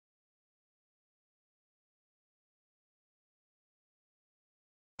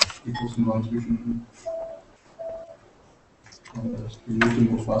Die großen waren zwischen die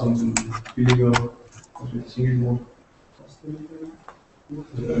Multimode-Fasern sind billiger als die Single-Mode.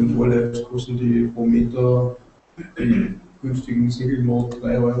 Im OLED kosten die pro Meter die günstigen Single-Mode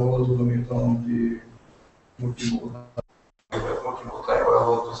 3 Euro oder so pro Meter und die Multimode 3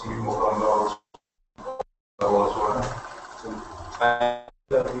 Euro und die Single-Mode 1 Euro oder so. Ja,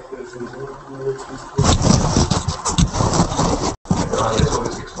 jetzt habe ich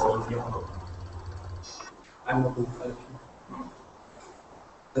 6400. Einmal gut,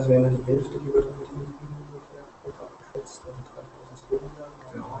 das wäre die Hälfte, die wird mit dem abgeschätzt, dann 3000 Stundenjahr.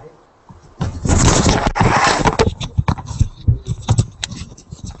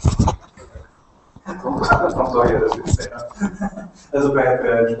 Also bei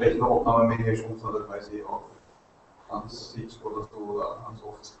entsprechender Aufnahmemenge schon so quasi auf Hans 6 oder so oder Hans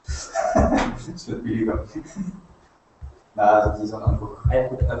 8. Das wird billiger. Nein, also die sind einfach. Ja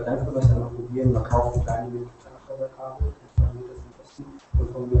gut, also dann können wir es ja noch probieren, wir kaufen kleine Meterkabel mit 2 Meter sind Kosten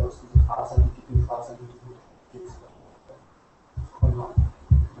und von mir aus diese Fasern, die Fasern, die jetzt dann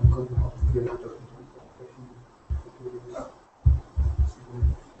können wir auch probieren, ob das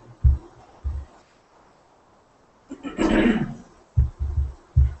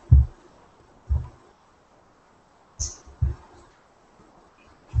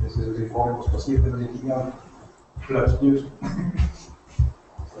Das ist die Frage, was passiert, wenn man die Dinger platziert.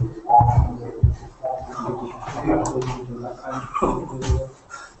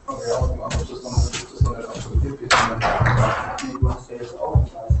 Ja, und man muss das dann nicht absolutiert wird. Du hast ja jetzt auch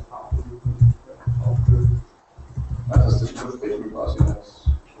nicht alles dass das Übersprechen quasi nicht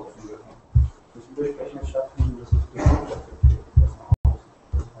stattfindet. Das Übersprechen stattfindet, das ist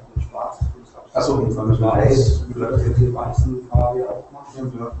das schwarz. Achso, das ist weiß, das wird die weißen Farbe auch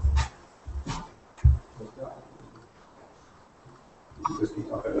machen. Ja. Das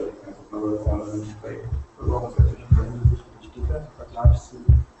geht auch relativ einfach, nur vorne ein Spray verbrauchen fertig. Die Sticker vergleichst du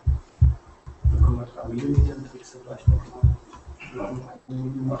 0,3 mm, dann kriegst du gleich noch 1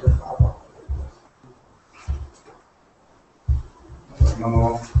 mm Farbe. Also immer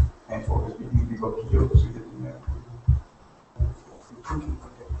noch einfaches mit Papier oder solche Dinge.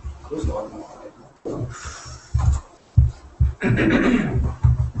 Größenordnung.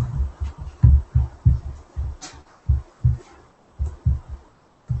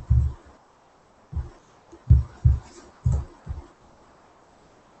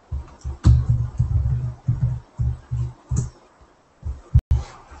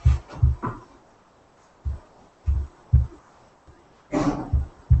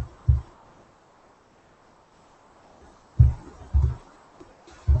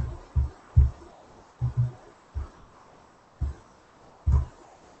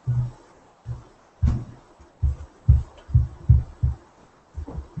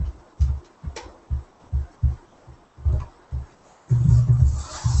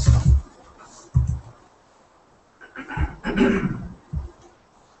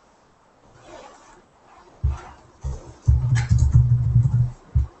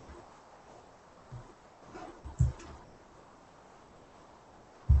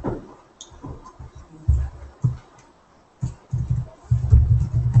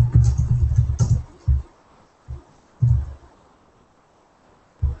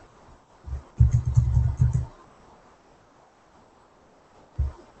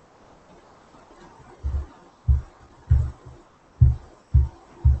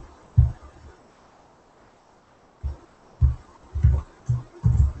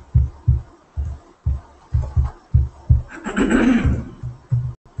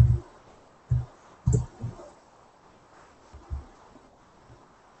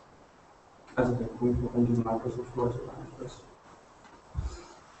 Also der Punkt, warum die Microsoft-Leute eigentlich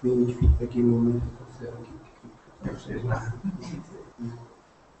wenig Feedback im Moment sehr gekriegt haben.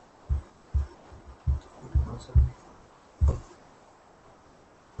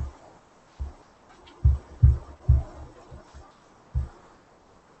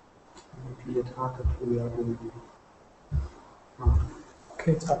 Viele Tage pro Jahr irgendwie.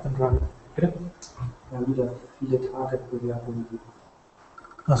 Okay, it's up and running. Bitte? Ja, wieder viele Tage pro Jahr irgendwie.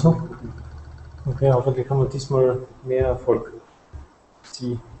 Achso. Okay, hoffentlich haben wir diesmal mehr Erfolg.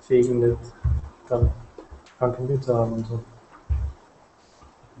 Sie fähigen nicht, dann kein Computer haben und so.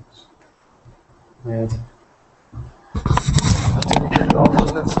 Naja.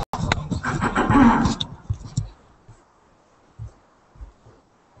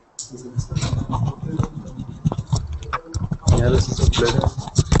 Ja, das ist so blöd.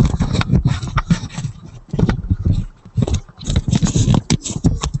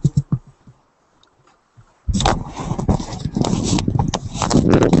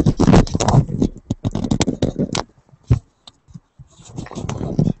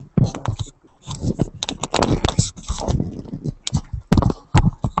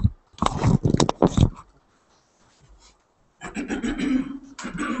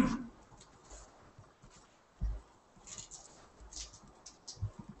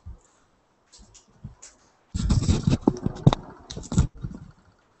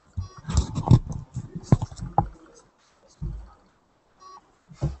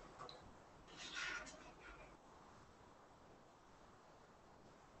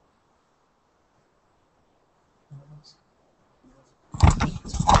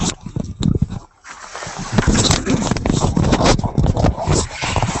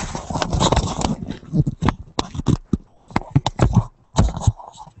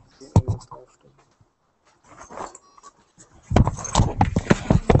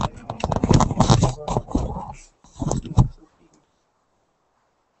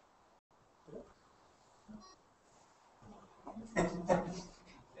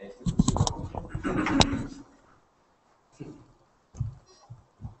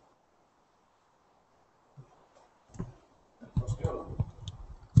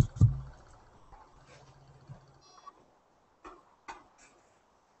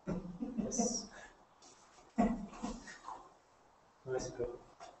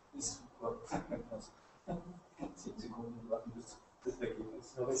 ist super. Sekunden warten, bis das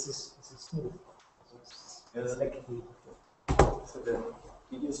Ergebnis. Aber es ist smooth. Ja, das ist so the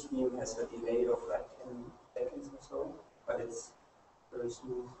video stream has a delay of like 10 seconds or so, but it's very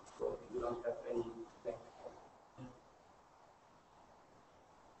smooth, so you don't have any lag.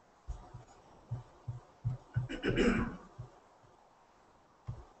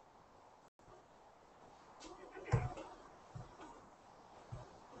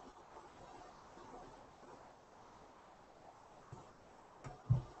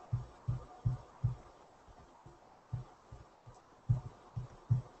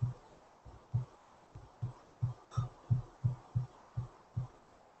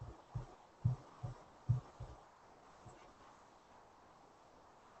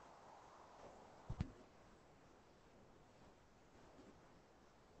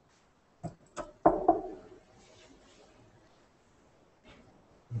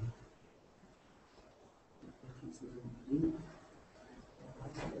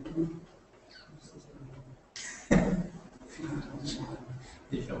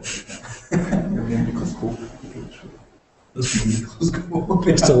 Ich glaube, wir haben ein Mikroskop. Das ist ein Mikroskop.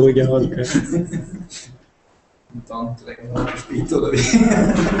 Bist du ruhig, ja, okay. Und dann 3 Monate später, oder wie?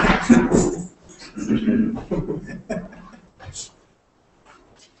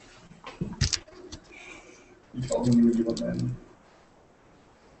 Ich glaube, ich nehme lieber meinen.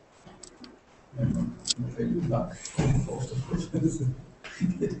 Mir fällt nach. Das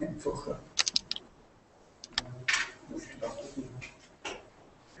geht einfacher.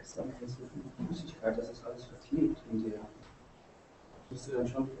 Flüssigkeit, das ist alles verklebt in dir. Musst du dann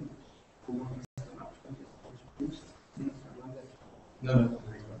schon gucken, was der Abstand ist. Nein.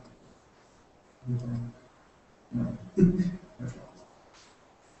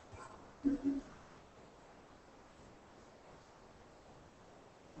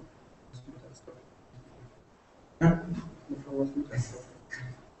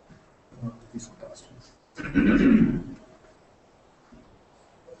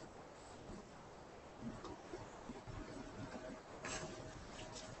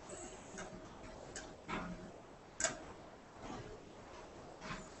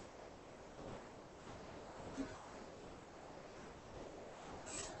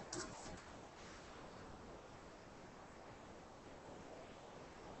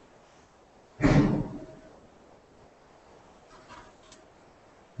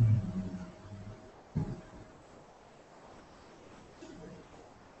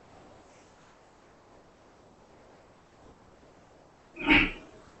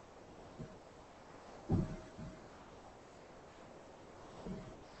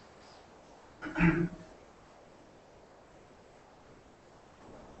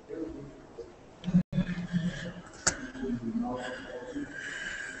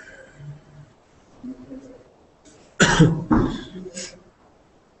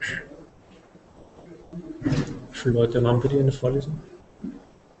 Wie viele Leute waren bei dir in der Vorlesung?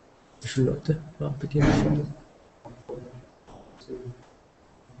 Wie viele Leute waren bei dir in der Vorlesung?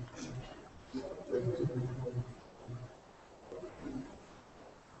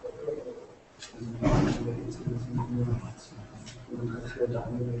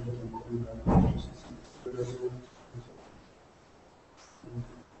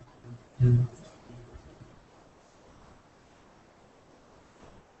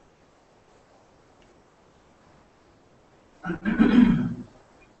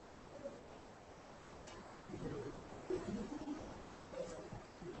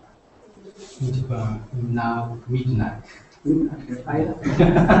 It's about now midnight. Midnight?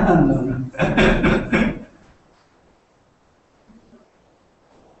 No.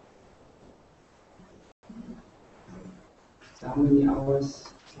 So how many hours,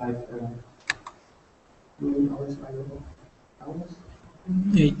 like, how many hours are you? Hours?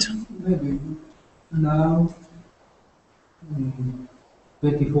 8. Maybe now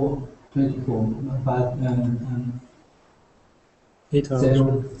 24, but 8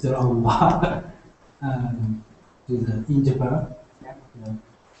 hours. there are one to the in Japan. Yeah.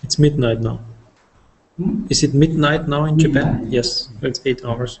 It's midnight now. Hmm? Is it midnight now in Japan? Midnight. Yes, it's 8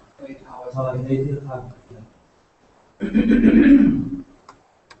 hours. 8 hours. 8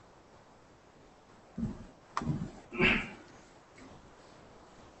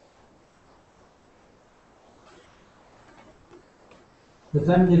 The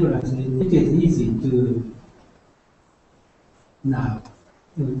time difference, it is easy to now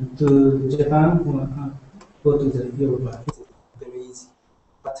to Japan or go to the Europe. Very easy.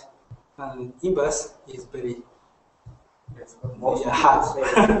 But inverse is very, yes, most people say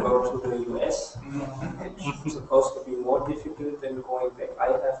to go to the US. It's supposed to be more difficult than going back. I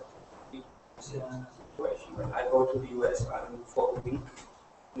have the situation when I go to the US, I'm for a week,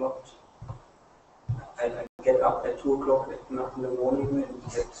 not. I get up at 2 o'clock in the morning, and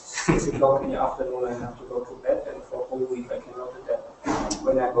at 6 o'clock in the afternoon I have to go to bed, and for a whole week I cannot adapt.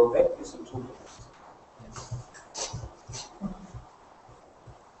 When I go back, it's in 2 days.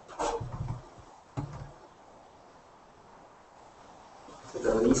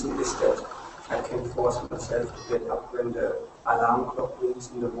 The reason is that I can force myself to get up when the alarm clock rings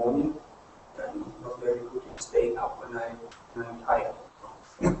in the morning. I'm not very good at staying up when I'm tired.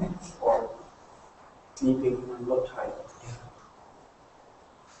 Or sleeping when I'm not tired.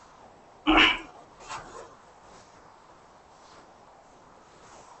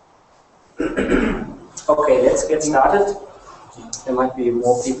 Okay, let's get started. There might be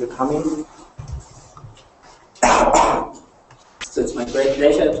more people coming. So it's my great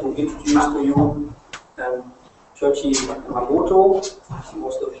pleasure to introduce to you Shoji Yamamoto.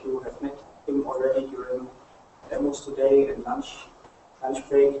 Most of you have met him already during demos today and lunch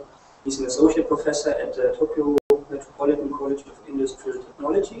break. He's an associate professor at the Tokyo Metropolitan College of Industrial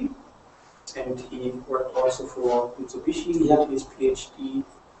Technology, and he worked also for Mitsubishi. He did his PhD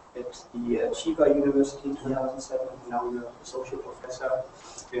at the Chiba University in 2007. Now you're an associate professor.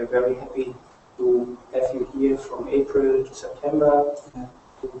 We are very happy to have you here from April to September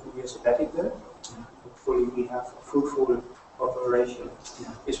to do your sabbatical. Hopefully we have a fruitful cooperation.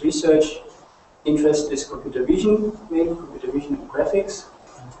 His research interest is computer vision, mainly computer vision and graphics,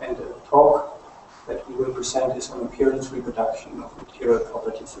 and the talk that he will present is on appearance reproduction of material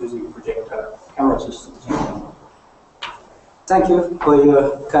properties using projector camera systems. Thank you for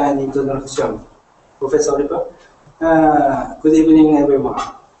your kind introduction, Professor Oliver. Good evening, everyone.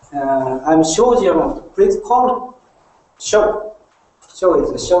 I'm Shoji Yamamoto. Please call Sho. Sho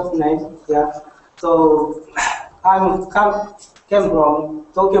is a short name. Yeah. So came from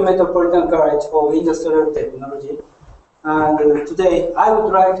Tokyo Metropolitan College of Industrial Technology, and today I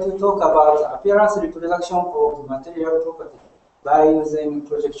would like to talk about appearance reproduction of material property by using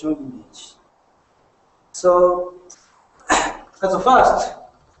projection image. So, as first,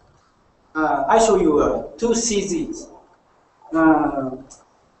 I show you two CZs.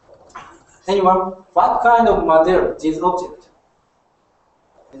 Anyone? What kind of material is object?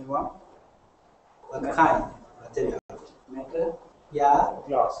 Anyone? What kind of material? Metal? Yeah.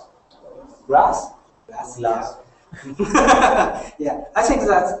 Glass. Glass? Glass. Yeah. Yeah. I think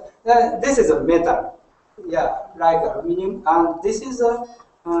that this is a metal. Yeah, like aluminum, and this is a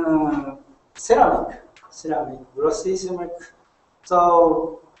ceramic, glossy ceramic.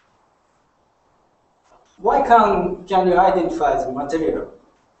 So, why can you identify the material?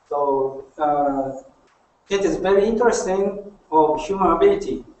 So it is very interesting of human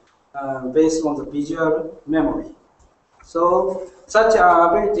ability based on the visual memory. So such an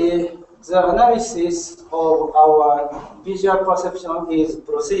ability, the analysis of our visual perception is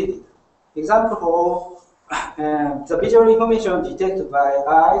proceeded. Example of the visual information detected by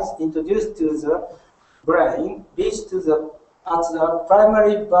eyes introduced to the brain reach to the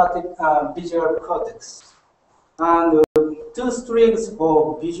primary visual cortex. And two streams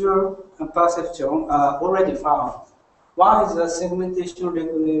of visual perception are already found. One is the segmentation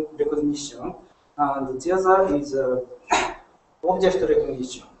recognition, and the other is object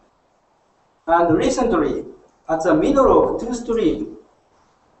recognition. And recently, at the middle of two streams,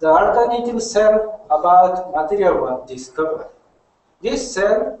 the alternative cell about material was discovered. This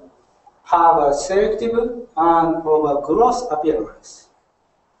cell have a selective and of a gross appearance.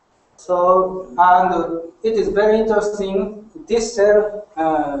 So, and it is very interesting. This cell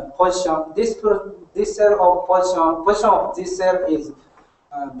position, this cell of position of this cell is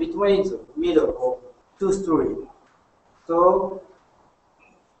between the middle of two streams. So,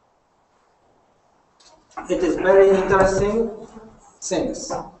 it is very interesting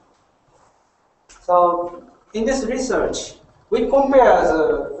things. So, in this research, we compare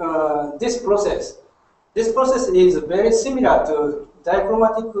this process. This process is very similar to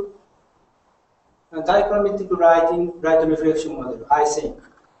dichromatic light reflection model, I think.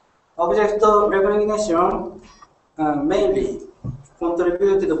 Object recognition mainly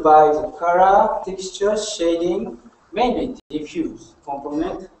contributed by the color, texture, shading, mainly diffuse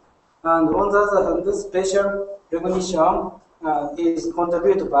component. And on the other hand, spatial recognition is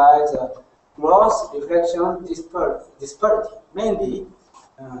contributed by the gross reflection disparity, mainly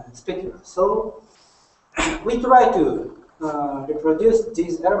specular. So we try to reproduce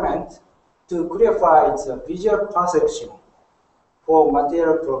these elements to clarify the visual perception for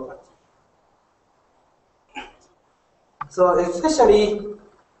material property. So especially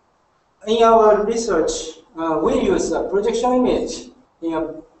in our research, we use a projection image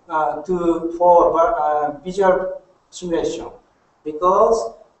for visual simulation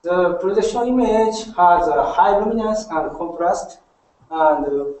because the projection image has a high luminance and contrast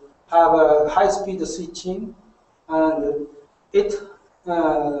and have a high speed switching, and it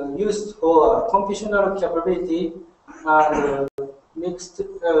used for computational capability and mixed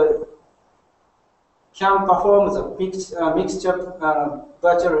can perform the mixture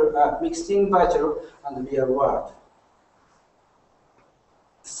mixing virtual and real world.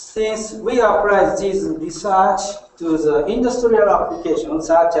 Since we apply this research to the industrial applications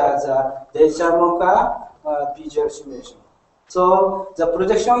such as digital mock-up visual simulation, so the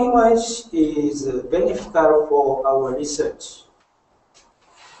projection image is beneficial for our research.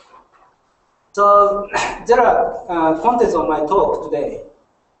 So there are contents of my talk today.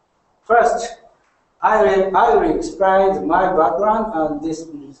 First, I will explain my background and this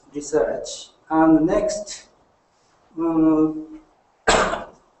research, and next,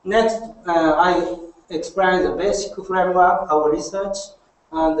 I explain the basic framework of our research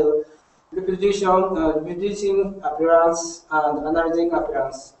and reproducing appearance and analyzing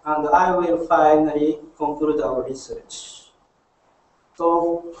appearance, and I will finally conclude our research.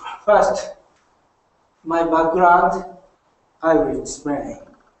 So first, my background I will explain.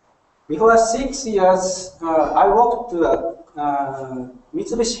 Before 6 years, I worked at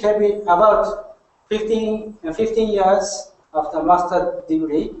Mitsubishi Heavy about 15 years after master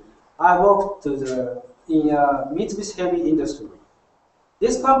degree. I worked in Mitsubishi Heavy industry.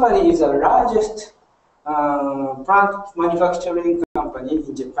 This company is the largest plant manufacturing company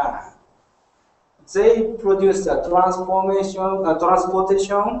in Japan. They produce a transportation,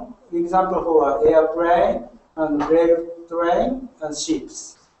 example for airplane and rail train and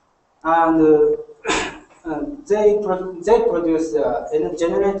ships. And they produce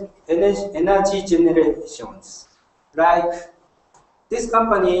energy generations. Like this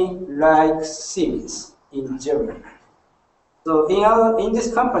company, like Siemens in Germany. So in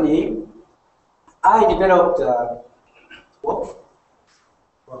this company, I developed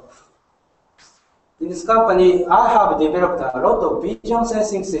in this company, I have developed a lot of vision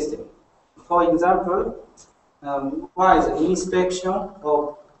sensing system. For example, one is inspection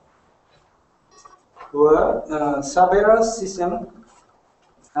of surveillance system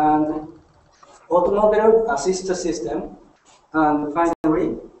and automobile assist system, and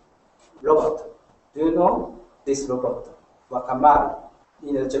finally, robot. Do you know this robot, Wakamaru,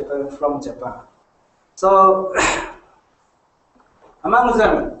 from Japan? So, among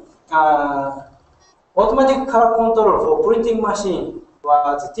them, automatic color control for printing machine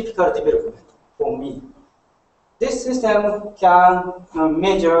was a typical development for me. This system can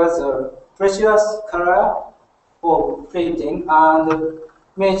measure the precious color for printing and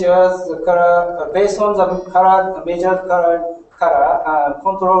measures the color based on the measured color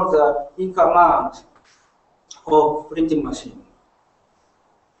control the ink amount of printing machine.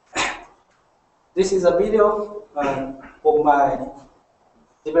 This is a video of my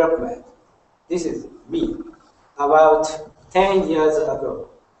development. This is me about 10 years ago.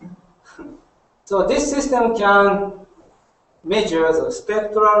 So this system can measure the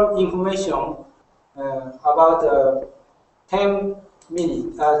spectral information about 10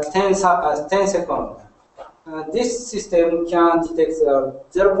 seconds. This system can detect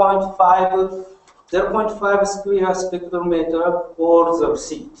 0.5 square spectrometer for the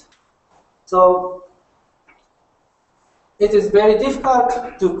seat. So it is very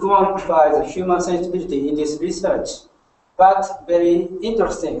difficult to quantify the human sensibility in this research, but very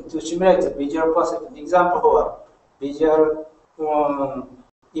interesting to simulate the visual perception. Example for visual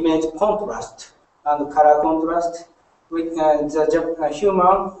image contrast and color contrast. The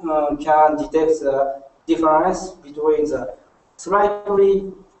human can detect the difference between the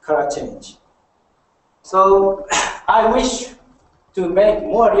slightly color change. So I wish to make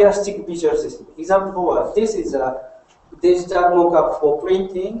more realistic visual system. Example for this is a digital mock-up for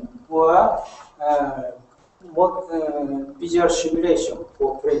printing or visual simulation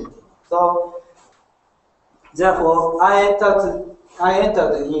for printing. So therefore, I entered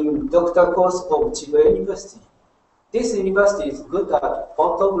in doctor course of Chiba University. This university is good at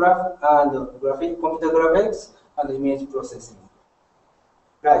photograph and computer graphics and image processing,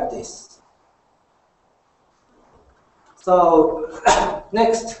 like this. So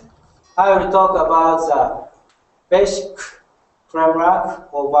next, I will talk about the basic framework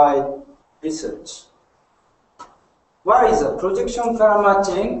of my research. One is a projection color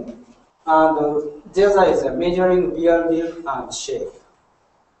matching, and the other is a measuring BRD and shape.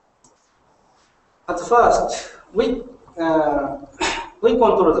 At first, we we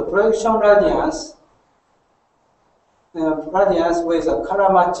control the projection radiance with a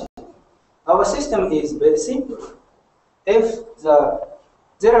color matching. Our system is very simple. If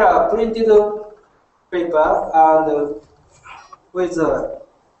there are printed paper and with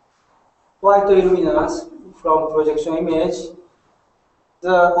white luminance from projection image,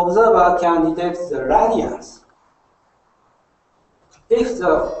 the observer can detect the radiance. If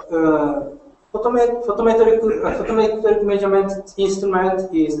the photometric measurement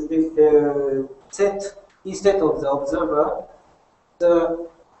instrument is set instead of the observer, the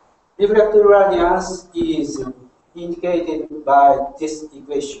refracted radiance is indicated by this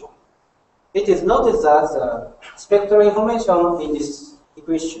equation. It is noted that the spectral information in this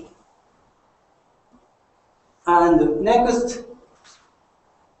equation. And next,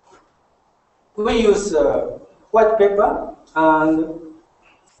 we use white paper and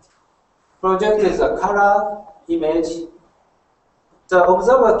project a color image. The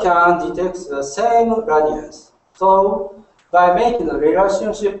observer can detect the same radiance. So, by making the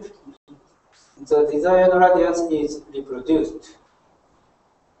relationship, the desired radiance is reproduced.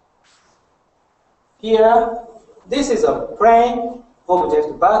 Here, this is a plane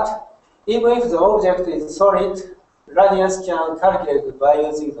object, but even if the object is solid, radiance can calculate by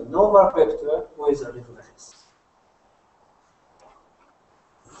using the normal vector with a reference.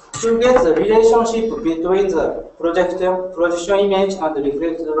 To get the relationship between the projection image and the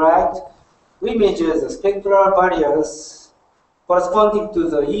reflected light, we measure the specular variance corresponding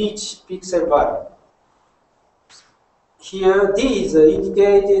to each pixel value. Here, D is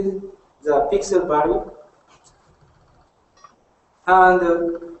indicated the pixel value, and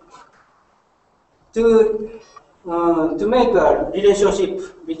to make a relationship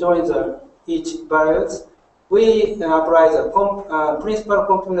between each values, we apply the principal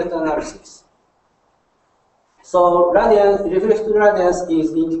component analysis. So reflected radiance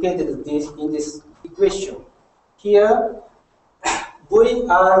is indicated in this equation. Here,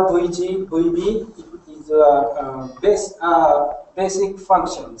 VR, VG, VB is basic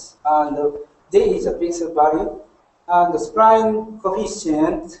functions, and D is a pixel value, and the spline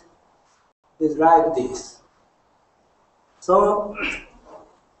coefficient is like this. So,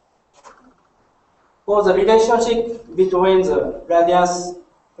 for the relationship between the radiance,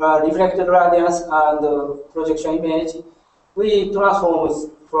 reflected radiance and the projection image, we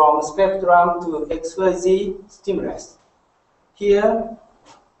transform from spectrum to XYZ stimulus. Here,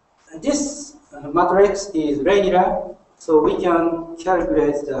 this matrix is regular, so we can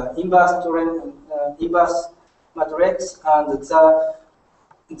calculate the inverse matrix, and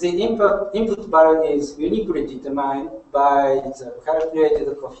the input value is uniquely determined by the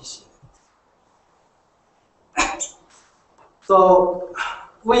calculated coefficient. So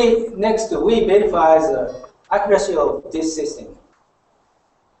next we verify the accuracy of this system.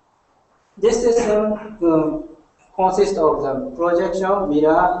 This system consists of the projection,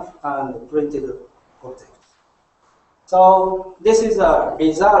 mirror, and printed object. So this is a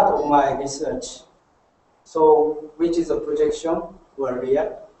result of my research. So which is a projection or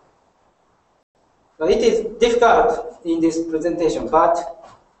real? So it is difficult in this presentation, but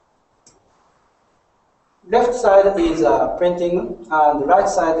left side is printing and right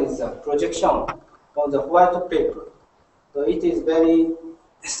side is projection on the white paper. So it is very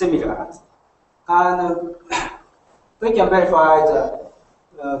similar. And we can verify the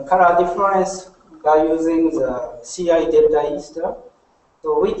color difference by using the CI delta E star.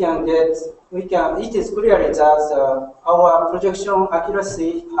 So it is clearly that our projection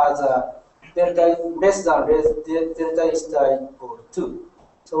accuracy has a delta less than delta E star equal 2.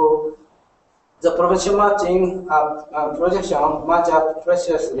 So the projection matching projection match up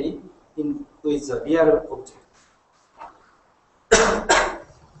preciously with the real object.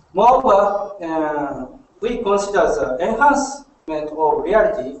 Moreover, we consider the enhancement of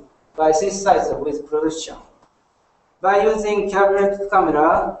reality by synthesizing with projection. By using cabinet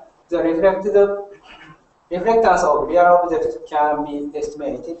camera, the reflectance of real objects can be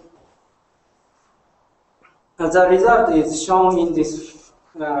estimated. The result is shown in this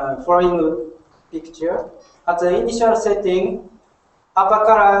following picture. At the initial setting, upper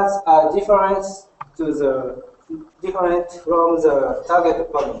colors are different from the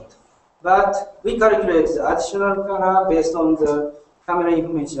target point. But we calculate the additional color based on the camera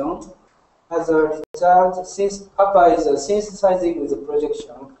information. As a result, since upper is synthesizing with the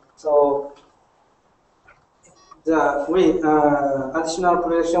projection, so the additional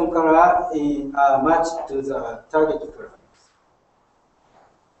projection color is matched to the target color.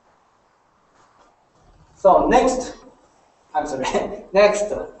 So next, I'm sorry.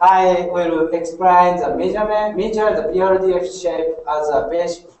 Next, I will explain the measure the BRDF shape as a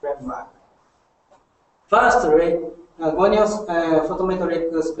basic framework. Firstly, Gonios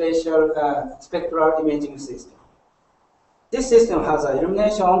photometric spectral imaging system. This system has an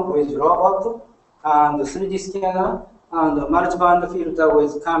illumination with robot and 3D scanner and multi-band filter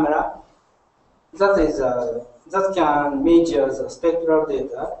with camera that can measure the spectral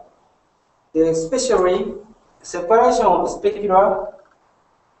data. Especially separation of specular,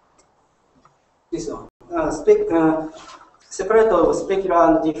 this one, separate of specular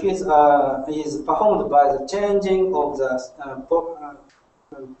and diffuse is performed by the changing of the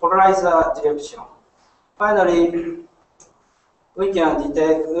polarizer direction. Finally, we can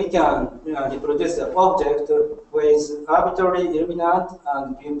reproduce the object with arbitrary illuminant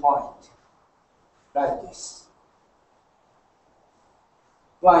and viewpoint, like this.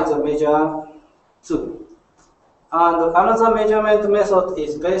 One is a measure 2. And another measurement method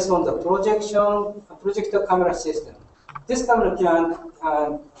is based on the projector camera system. This camera can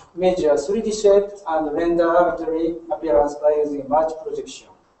measure 3D shapes and render arbitrary appearance by using much projection.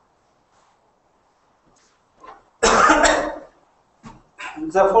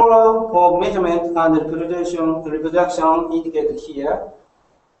 The follow of measurement and reproduction indicated here.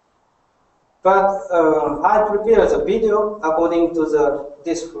 But I prepared the video according to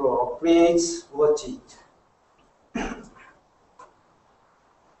this flow. Please watch it.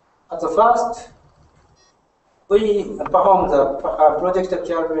 At the first, we perform the projector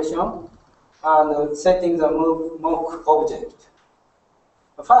calculation and setting the mock object.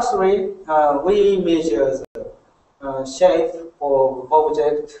 Firstly, we measure the shape of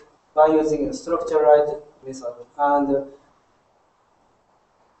object by using a structured method, and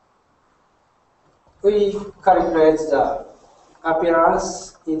we calculate the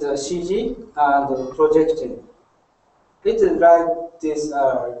appearance in the CG and projecting. It is like this,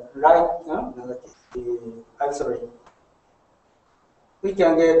 I'm sorry. We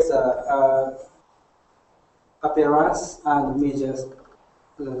can get the appearance and measures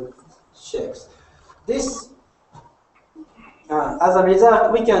shapes. This, as a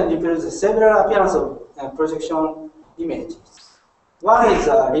result, we can reproduce several appearance of projection images. One is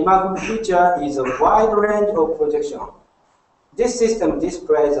a remarkable feature is a wide range of projection. This system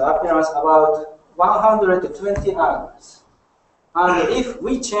displays appearance about 120 angles. And if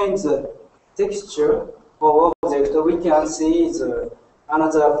we change the texture of object, we can see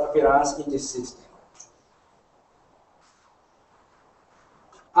another appearance in this system.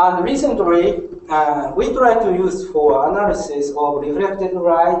 And recently, we try to use for analysis of reflected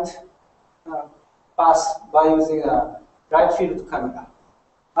light path by using a light field camera.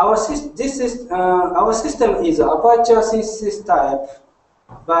 Our system is aperture synthesis type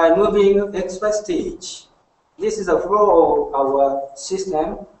by moving XY stage. This is the flow of our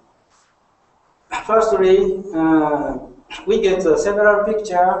system. Firstly, we get several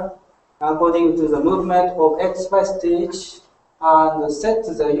pictures according to the movement of XY stage and set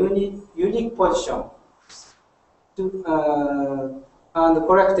the unique position and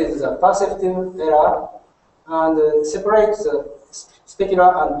corrected the perceptive error and separate the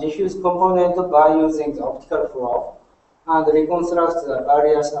specular and diffuse component by using the optical flow and reconstruct the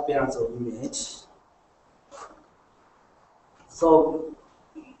various appearance of image. So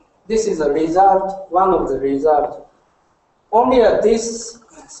this is a result, one of the results. Only at this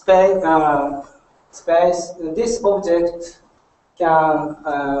space, this object can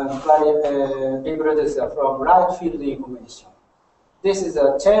reproduce from right field information. This is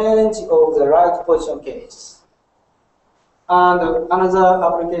a change of the right position case. And another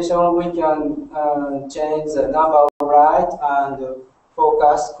application, we can change the number of light and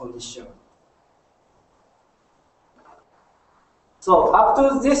focus condition. So up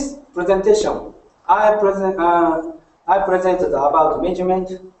to this presentation, I presented about measurement.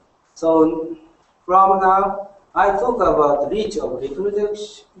 So from now, I talk about reach of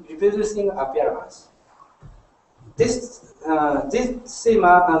reproducing appearance. This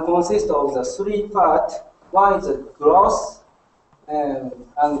schema consists of the three parts. One is the growth and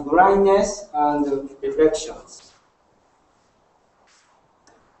blindness and reflections.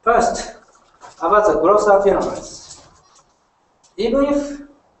 First, about the gross appearance. Even if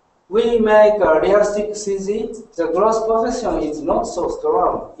we make a realistic CG, the gross position is not so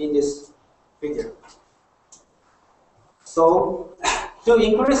strong in this figure. So, to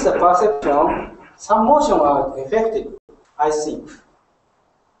increase the perception, some motion are effective, I think.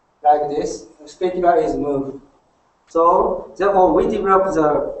 Like this, specular is moved. So, therefore, we develop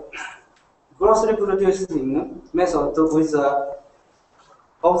the gross reproducing method with the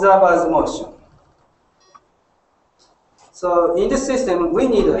observer's motion. So in this system, we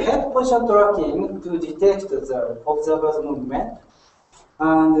need head position tracking to detect the observer's movement,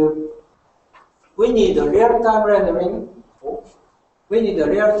 and we need real-time rendering. We need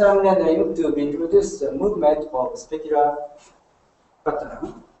real-time rendering to reproduce the movement of specular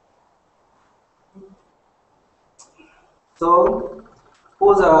pattern. So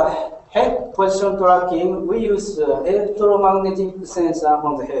for the head position tracking, we use electromagnetic sensor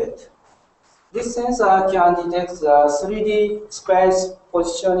on the head. This sensor can detect the 3D space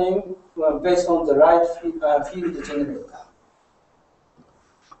positioning based on the light field generator.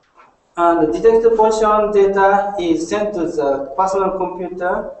 And the detected position data is sent to the personal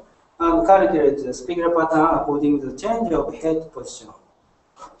computer and calculates the specular pattern according to the change of head position.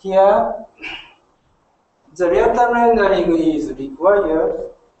 Here, the real-time rendering is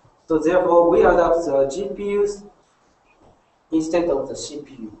required, so therefore we adapt the GPUs instead of the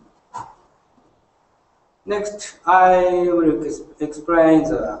CPU. Next, I will explain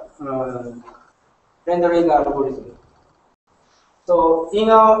the rendering algorithm. So in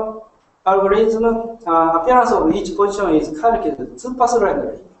our algorithm, appearance of each position is calculated two-pass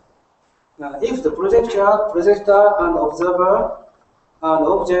rendering. If the projector, and observer and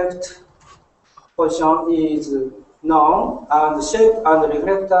object position is known, and the shape and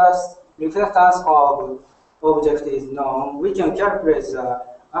reflectance of object is known, we can calculate the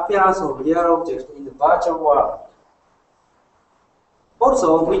appearance of real object in the virtual world.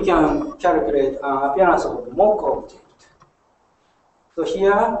 Also, we can calculate appearance of mock object. So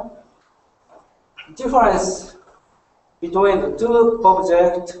here, difference between the two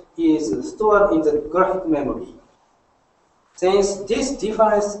objects is stored in the graphic memory. Since this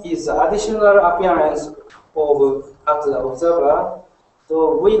difference is the additional appearance of at the observer,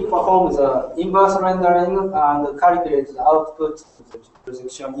 so we perform the inverse rendering and calculate the output of the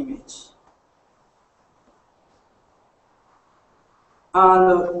projection image.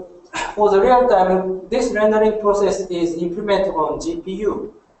 And for the real time, this rendering process is implemented on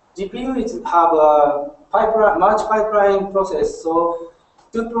GPU. GPU have a merge pipeline process, so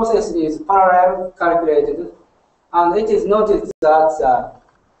two processes is parallel calculated, and it is noted that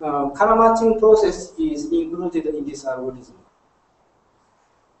the color matching process is included in this algorithm.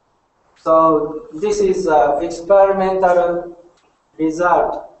 So this is an experimental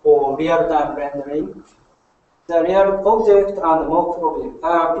result for real-time rendering. The real object and mock object.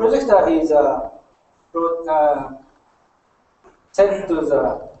 Projector is set to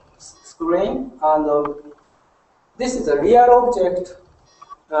the screen, and this is a real object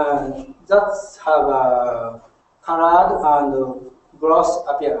that have a colored and gloss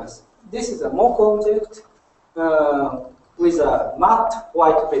appearance. This is a mock object with a matte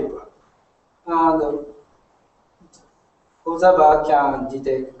white paper. And observer can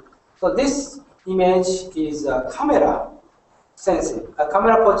detect. So this image is a camera sensing, a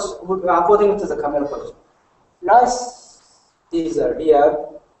camera position according to the camera position. Right is a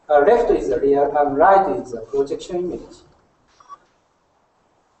real, left is a real, and right is a projection image.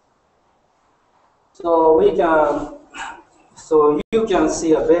 So you can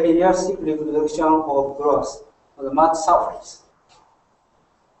see a very realistic reproduction of gloss on the matte surface.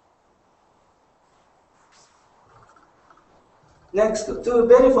 Next, to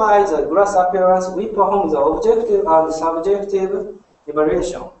verify the glass appearance, we perform the objective and subjective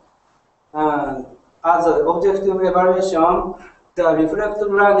evaluation. As an objective evaluation, the reflected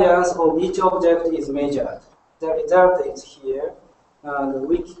radiance of each object is measured. The result is here, and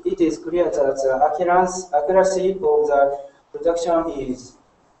it is clear that the accuracy of the projection is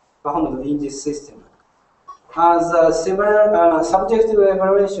performed in this system. As a subjective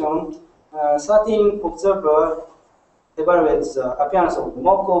evaluation, 13 observers evaluates the appearance of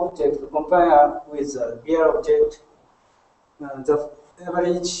mock object compared with the real object. The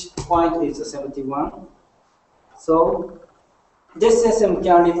average point is 71. So this system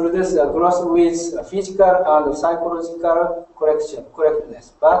can reproduce the growth with physical and psychological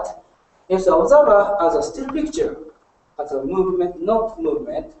correctness. But if the observer has a still picture as a movement, not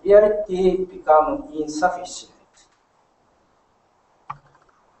movement, reality becomes insufficient.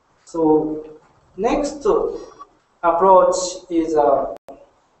 So next approach is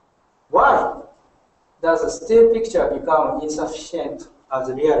why does a still picture become insufficient as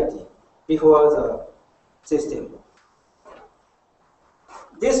reality before the system?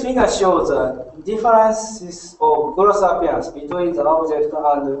 This figure shows the differences of gross appearance between the object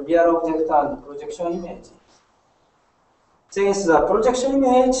and the real object and projection image. Since the projection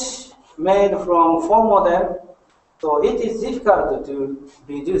image made from four model, so it is difficult to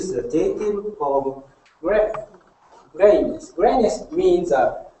reduce the detail of grayness. Grayness means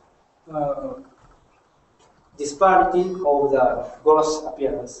disparity of the gross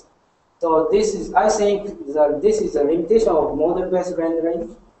appearance. So this is, I think that this is a limitation of model-based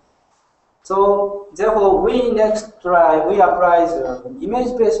rendering. So therefore, we next try, we apply the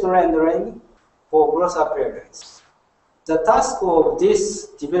image-based rendering for gross appearance. The task of this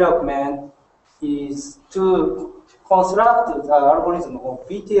development is to construct the algorithm of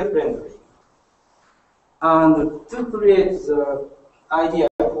BTF rendering and to create the idea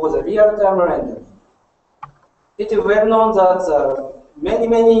for the real-time rendering. It is well known that many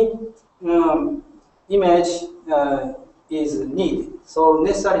image is needed. So we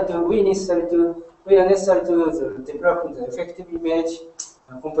are necessary to develop the effective image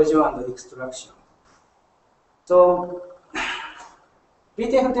composition and extraction. So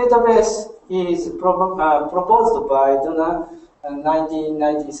BTF database is proposed by Duna in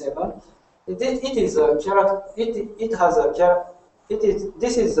 1997. This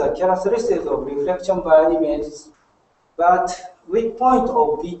is a characteristic of reflection by images, but weak point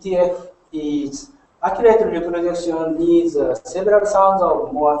of BTF is accurate reproduction needs several thousands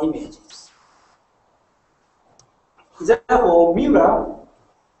of more images. Therefore, mirror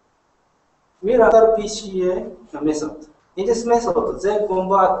PCA method. In this method, they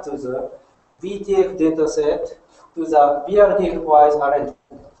convert to the BTF dataset to the BRDF-wise arrangement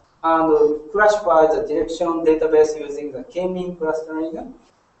and classify the direction database using the k-mean clustering.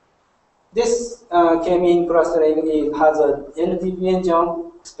 This k-mean clustering has a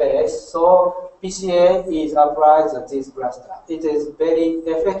n-dimension space, so PCA is applied to this cluster. It is very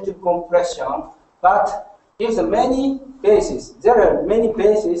effective compression, but if there are many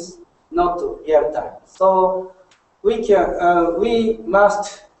bases not real time. So we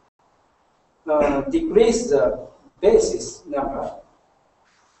must decrease the basis number.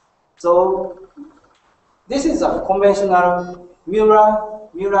 So this is a conventional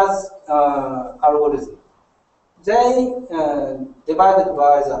Mueller's algorithm. They divided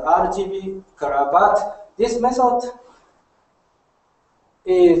by the RGB color, but this method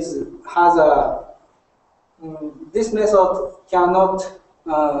depends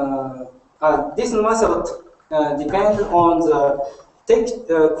on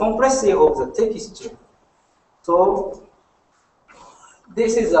the complexity of the texture. So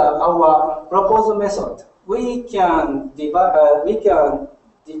this is our proposed method. We measure the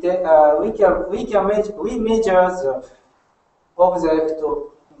object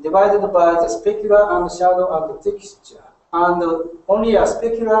divided by the specular and shadow and texture, and only a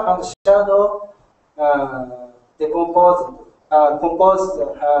specular and shadow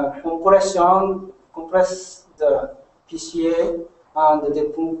compress the PCA and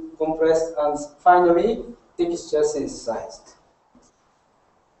decompress, and finally texture synthesized.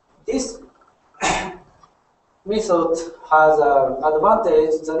 This method has an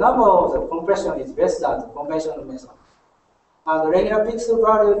advantage. The number of the compression is less than the conventional method, and regular pixel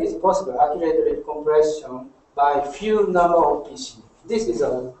value is possible accurate compression by few number of PCA. This is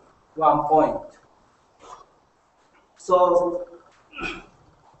one point. So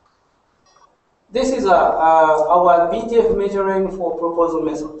this is our BTF measuring for proposal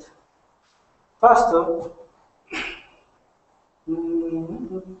method. First,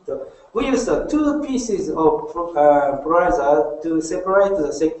 we use two pieces of polarizer to separate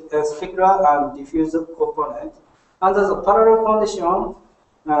the specular and diffuse component. Under the parallel condition,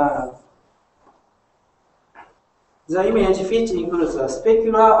 the image fit includes the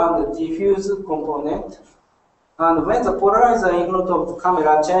specular and diffuse component. And when the polarizer in front of the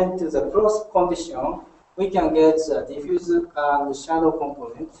camera change to the cross condition, we can get the diffuse and shadow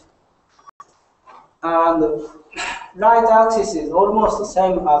component. And light axis is almost the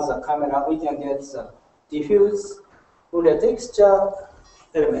same as the camera. We can get the diffuse Fourier texture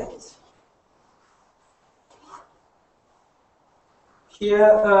elements.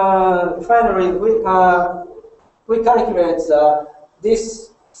 Here, finally, we calculate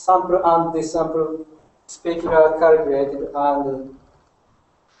this sample and this sample specular calculated, and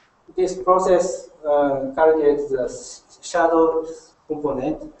this process calculates the shadow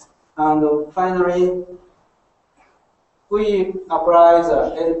component, and finally we apply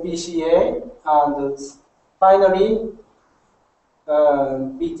the LPCA, and finally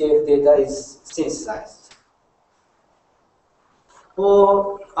BTF data is synthesized.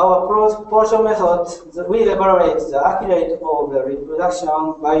 For our proportion method, we evaluate the accuracy of the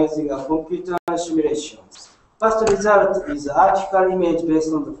reproduction by using a computer simulation. First result is the artificial image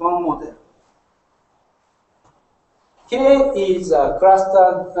based on the form model. K is a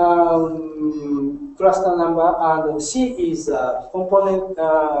cluster number, and C is a component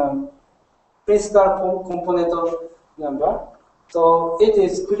principal component of number. So it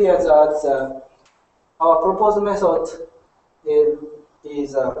is clear that our proposed method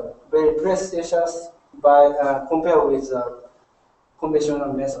is very precious by compared with the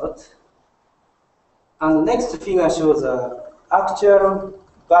conventional method. And the next figure shows actual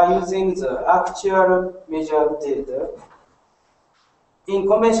by using the actual measured data. In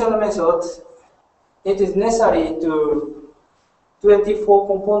conventional method, it is necessary to 24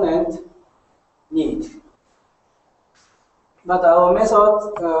 component need. But our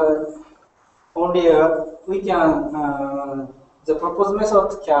method only we can the proposed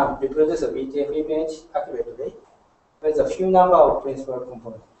method can reproduce a BTF image accurately with a few number of principal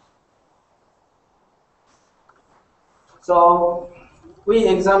components. So we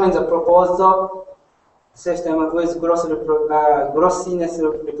examine the proposed system with grossiness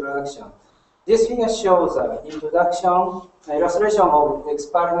reproduction. This figure shows illustration of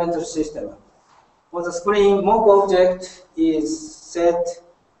experimental system. On the screen, mock object is set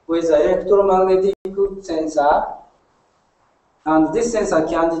with an electromagnetic sensor, and this sensor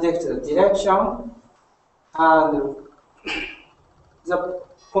can detect the direction, and the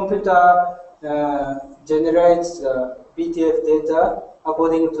computer generates the BTF data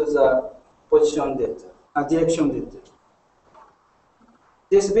according to the position data, direction data.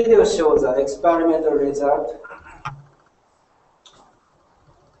 This video shows the experimental result.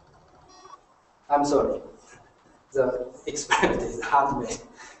 I'm sorry, the experiment is handmade.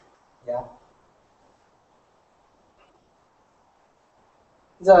 Yeah.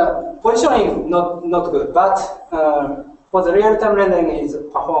 The positioning not good, but for the real-time rendering is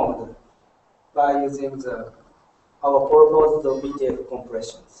performed by using our proposed BTF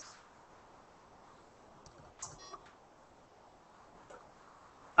compressions.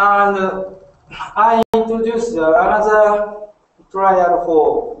 And I introduced another trial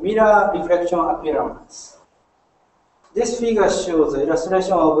for mirror reflection appearance. This figure shows the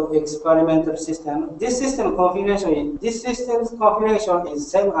illustration of experimental system. This system's configuration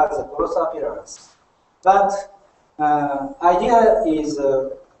is same as the gross appearance, but idea is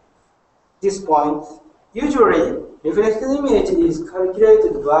this point. Usually, reflected image is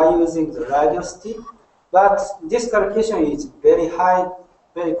calculated by using the radiosity, but this calculation is very high,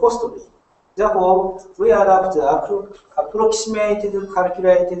 very costly. Therefore, we adapt the approximated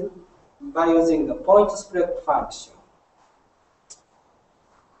calculated by using the point spread function.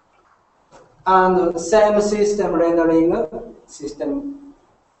 And the same system rendering system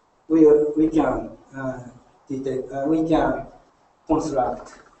we can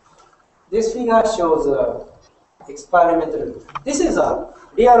construct. This figure shows experimental. This is a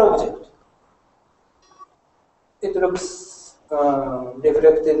real object. It looks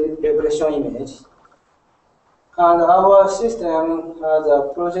reflection image, and our system has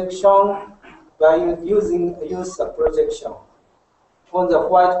a projection by use a projection on the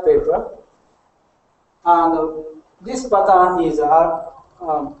white paper. And this pattern is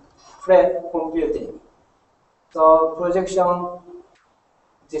Fred computing. So projection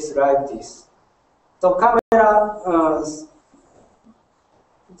is like this. So camera,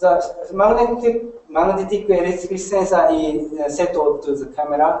 the magnetic electric sensor is set to the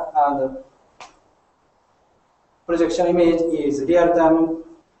camera, and projection image is real-time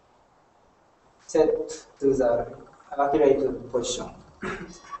set to the accurate position.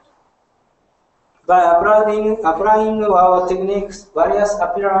 By applying our techniques, various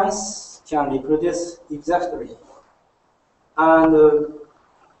appearances can reproduce exactly. And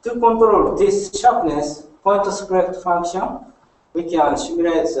to control this sharpness point spread function, we can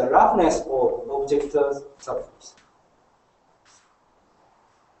simulate the roughness of object surface.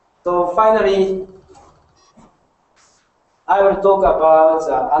 So finally, I will talk about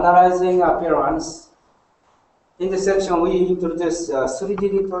analyzing appearance. In this section, we introduce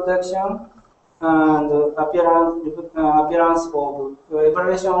 3D reproduction and appearance of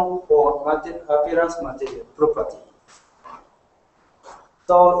evaluation for appearance material property.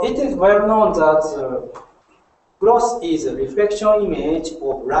 So it is well known that gloss is a reflection image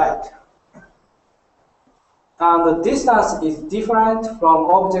of light, and the distance is different from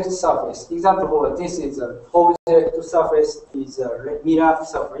object surface. Example, this is an object surface is a mirror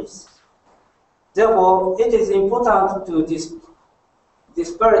surface. Therefore, it is important to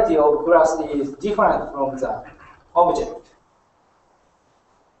disparity of glass is different from the object.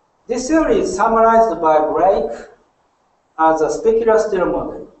 This theory is summarized by Blake as a specular stereo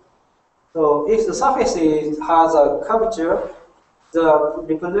model. So if the surface has a curvature, the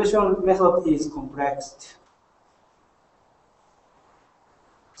reproduction method is complex.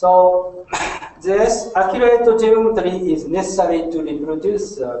 So this accurate geometry is necessary to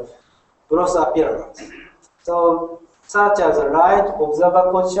reproduce gross appearance. So such as light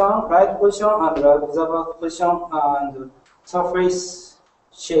observer position, and light observer position, and surface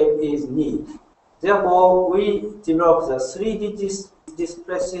shape is needed. Therefore, we developed the 3D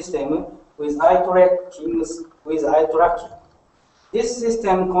display system with eye tracking. This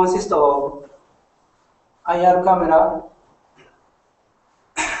system consists of IR camera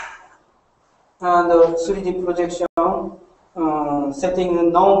and 3D projection setting a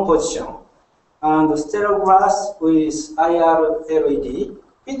known position, and stereo glass with IR LED,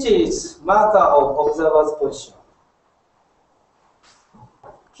 which is marker of observer's position.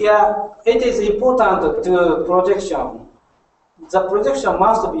 Here, it is important to projection. The projection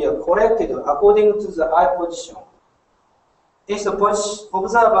must be corrected according to the eye position. If the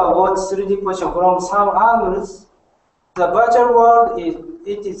observer watches 3D position from some angles, the virtual world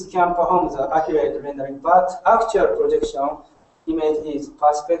can perform the accurate rendering, but actual projection image is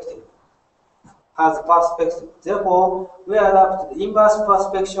perspective. Therefore, we adapt the inverse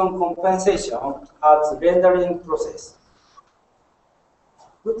perspection compensation as the rendering process.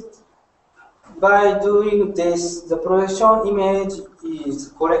 By doing this, the projection image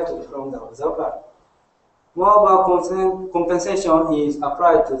is corrected from the observer. Moreover, compensation is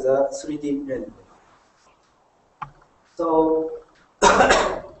applied to the 3D rendering. So,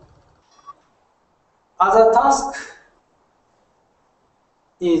 other task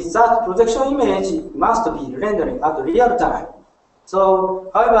is that projection image must be rendering at real time. So,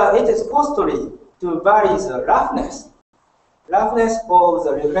 however, it is costly to vary the roughness of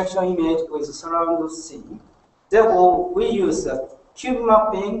the reflection image with surround scene. Therefore, we use the cube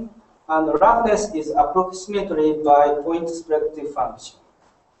mapping, and the roughness is approximately by point perspective function.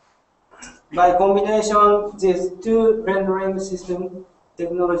 By combination, these two rendering system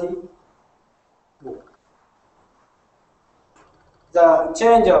technology, the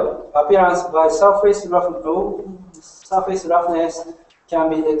change of appearance by surface roughness can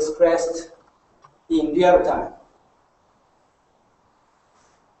be expressed in real time.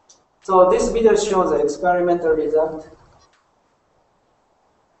 So this video shows the experimental result.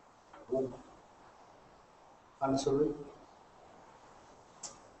 I'm sorry.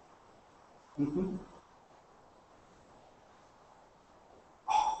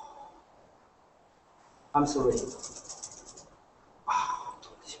 I'm sorry.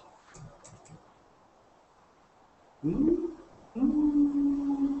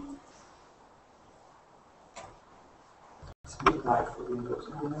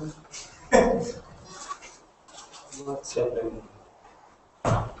 What's happening?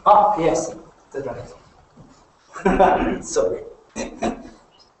 Ah, yes, that's right. Sorry.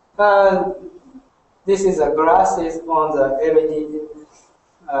 This is a glasses on the LED,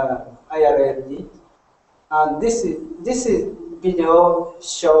 IR LED, and this video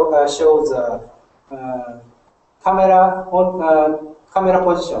shows the camera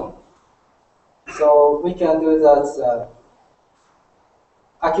position. So we can do that.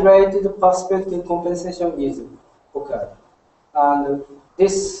 Accurate perspective compensation is occurred, and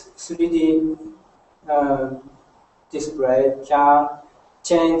this 3D display can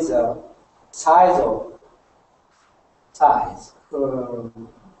change the size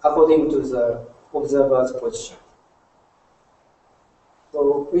according to the observer's position.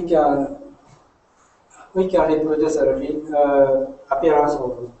 So we can reproduce the appearance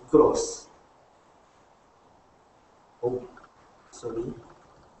of growth. Oh, sorry.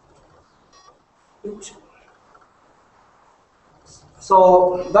 Oops. So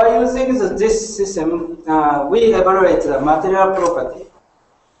by using this system, we evaluate the material property.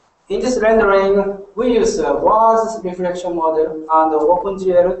 In this rendering, we use Wars reflection model, and the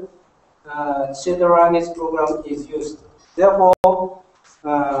OpenGL shader language program is used. Therefore,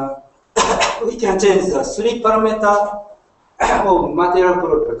 we can change the 3 parameters of material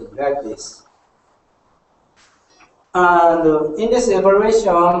property like this. And in this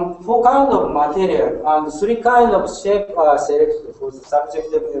evaluation, 4 kinds of material and 3 kinds of shape are selected for the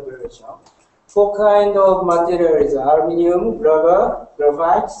subjective evaluation. 4 kinds of material is aluminum, rubber,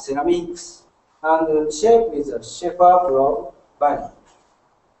 graphite, ceramics, and the shape is a Schaefer Prof vinyl.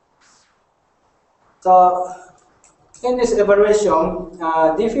 So in this evaluation,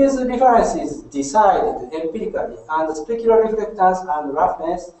 diffuse difference is decided empirically, and the specular reflectance and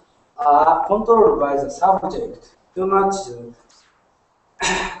roughness are controlled by the subject to match the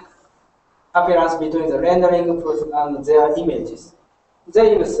appearance between the rendering process and their images.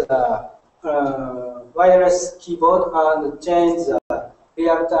 They use wireless keyboard and change the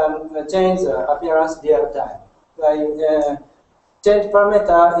appearance real time. Change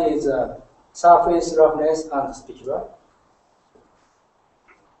parameter is surface roughness and specular.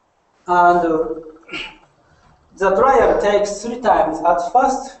 And The trial takes 3 times. At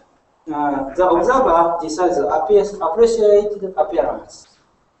first, the observer decides the appreciated appearance.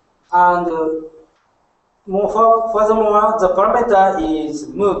 And furthermore, the parameter is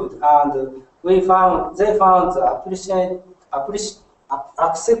moved, and they found the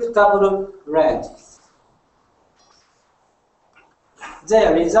acceptable ranges.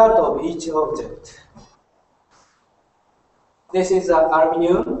 The result of each object. This is the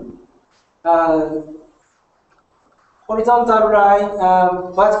aluminum. Horizontal line,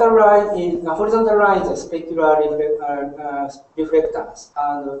 vertical line is horizontal line is a specular reflectance,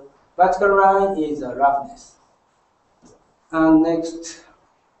 and vertical line is a roughness. And next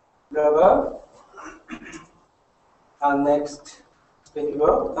rubber, and next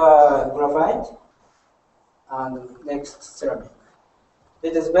specular graphite, and next ceramic.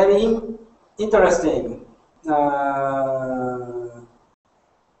 It is very interesting.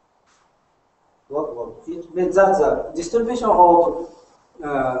 That's the distribution of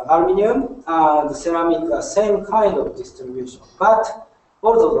aluminum and ceramic are same kind of distribution, but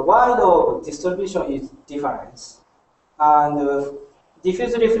also the wide of distribution is different, and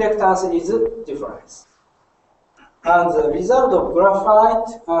diffuse reflectance is different. And the result of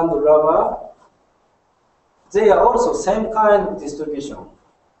graphite and rubber, they are also same kind of distribution,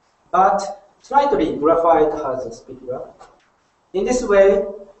 but slightly graphite has a specular. In this way,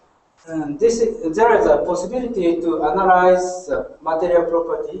 there is a possibility to analyze the material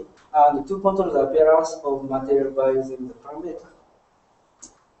property and to control the appearance of material by using the parameter.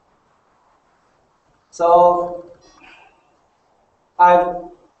 So, I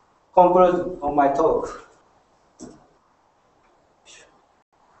conclude on my talk.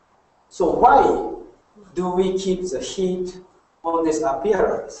 So why do we keep the heat on this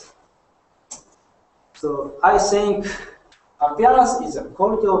appearance? So I think appearance is a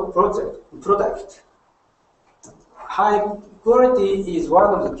quality of product. High quality is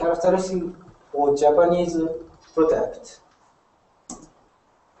one of the characteristics of Japanese product.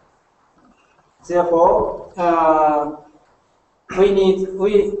 Therefore,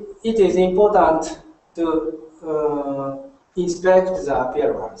 it is important to inspect the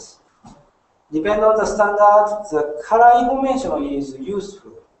appearance. Depending on the standard, the color information is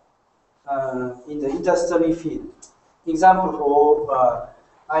useful in the industry field. Example for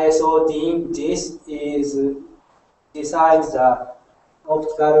ISO DIN, this is decides the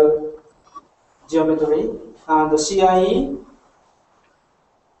optical geometry, and the CIE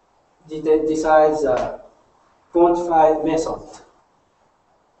decides the quantified method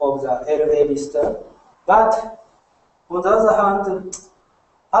of the LA vista. But on the other hand,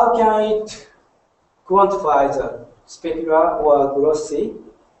 how can it quantify the specular or glossy?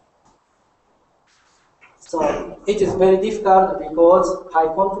 So it is very difficult because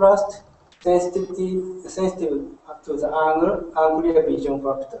high contrast, sensitive to the angular vision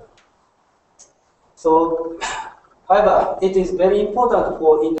factor. So, however, it is very important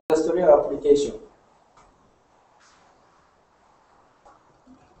for industrial application.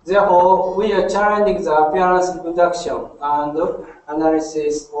 Therefore, we are challenging the appearance reproduction and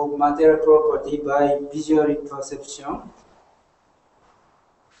analysis of material property by visual perception.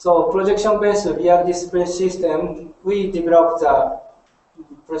 So projection-based real display system, we developed the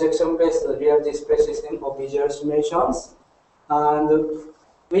projection-based real display system of visual simulations, and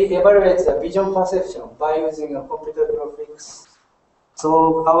we evaluate the vision perception by using a computer graphics.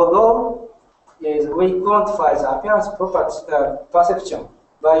 So our goal is we quantify the appearance property perception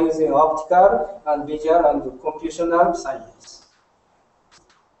by using optical and visual and computational science.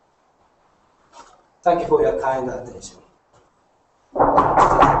 Thank you for your kind attention.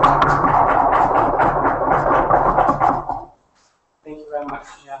 Thank you very much.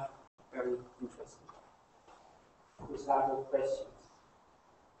 Yeah, very interesting. We start with questions.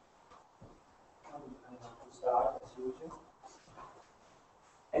 I want to start as usual.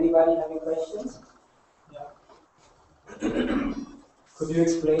 Anybody having questions? Yeah. Could you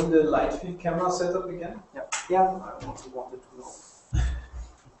explain the light field camera setup again? Yeah. Yeah. I also wanted to know.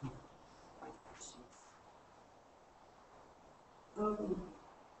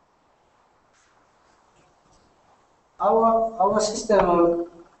 Our system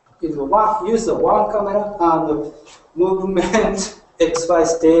is use one camera and movement XY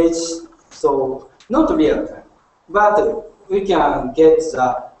stage, so not real time, but we can get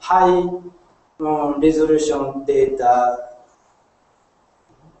the high resolution data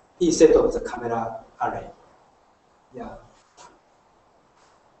instead of the camera array. Yeah.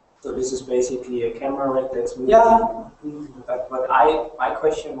 So this is basically a camera rig that's moving. Yeah. But my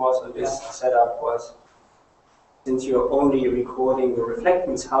question was on this setup was, since you're only recording the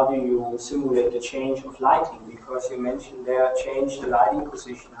reflectance, how do you simulate the change of lighting? Because you mentioned there, change the lighting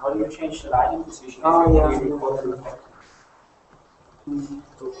position. How do you change the lighting position if you only record the reflectance?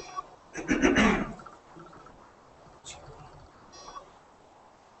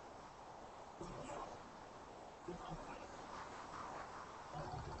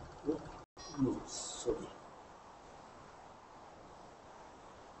 Sorry.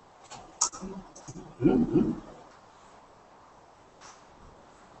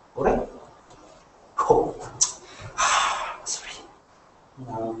 Alright. Oh. Sorry.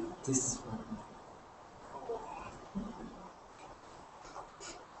 Now this one.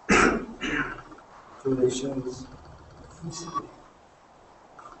 Relations.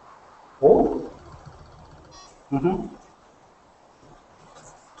 Oh.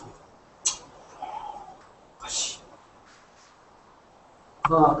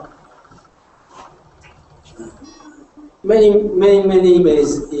 Many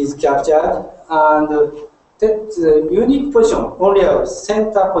images is captured, and that unique position, only a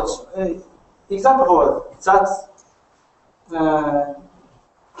center position. Example for that,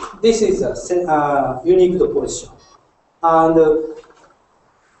 this is a unique position, and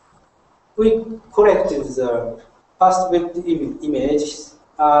we collected the past images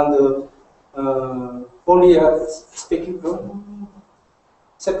and only a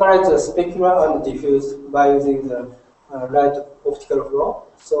separate the specular and diffuse by using the light optical flow.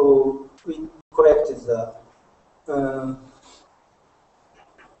 So we collected the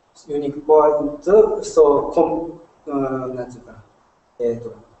unique point, so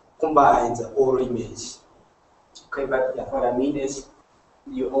combine the all image. Okay, but what I mean is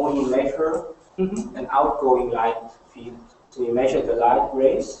you only measure an outgoing light field. So you measure the light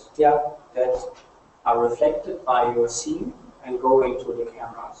rays that are reflected by your scene and go into the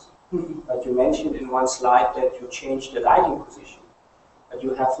cameras. But you mentioned in one slide that you change the lighting position, but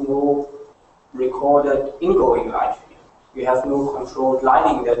you have no recorded ingoing light field. You have no controlled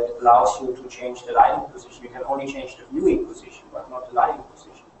lighting that allows you to change the lighting position. You can only change the viewing position, but not the lighting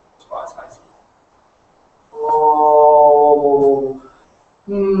position, as far as I see. Oh.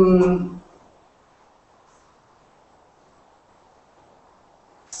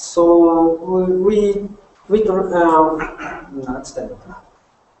 So we understand.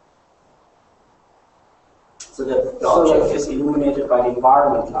 So the object is illuminated by the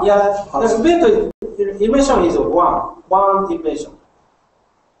environment light. Yeah, the emission is one emission.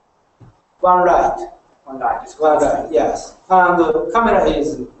 One light. One light is One light, yes. And the camera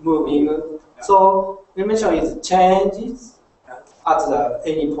is moving. So emission is changes at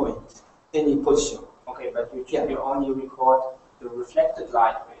any point, any position. Okay, but you only record the reflected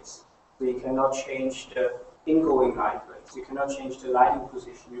light rays. So you cannot change the ingoing light rays. You cannot change the lighting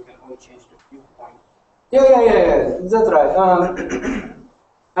position. You can only change the viewpoint. Yeah. That's right.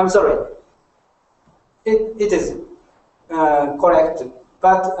 I'm sorry. It is correct,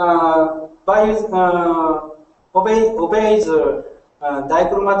 but by obey the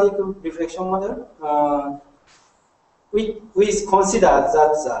dichromatic reflection model, we consider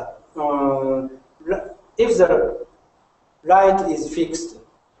that if the light is fixed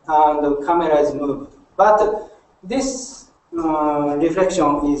and the camera is moved, but this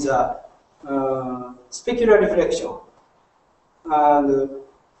reflection is a specular reflection, and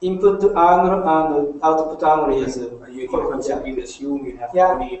input angle and output angle is You assume you have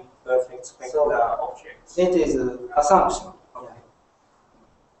only perfect specular objects. It is an assumption.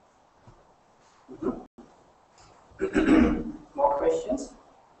 More questions?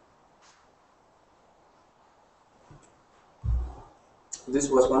 This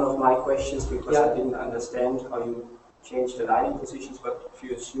was one of my questions because I didn't understand how you change the lighting positions, but if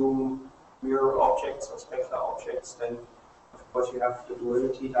you assume mirror objects or specular objects, then of course you have the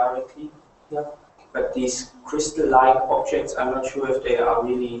duality directly. Yeah. But these crystal-like objects, I'm not sure if they are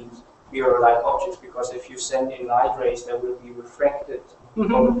really mirror-like objects, because if you send in light rays, they will be refracted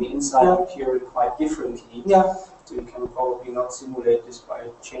probably inside the material quite differently. Yeah. So you can probably not simulate this by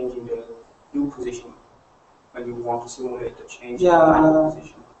changing the view position when you want to simulate the change in the lighting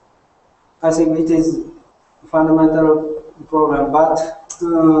position. I think it is a fundamental problem, but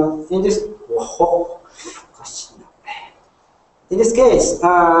in this case,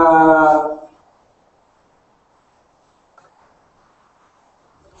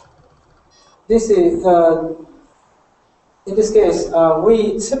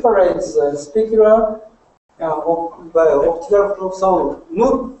 we separate the specular by optical flow. So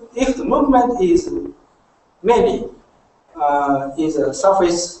if the movement is maybe is a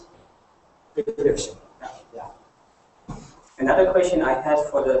surface reflection. Another question I had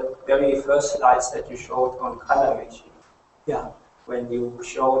for the very first slides that you showed on color matching. Yeah. When you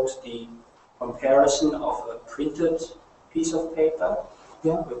showed the comparison of a printed piece of paper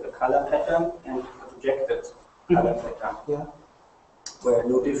with the color pattern and a projected color pattern, where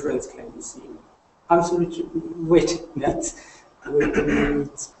no difference can be seen. Absolutely. Wait. Wait a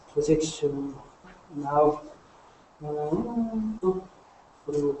minute. Projection now.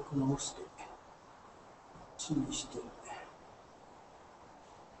 Prognostic. 注意して。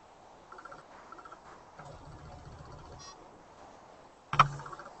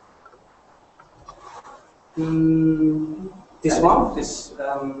This one? This,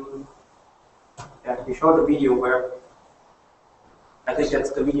 we showed a video where I think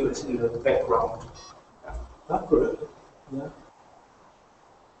that's the video is in the background. Background? Yeah.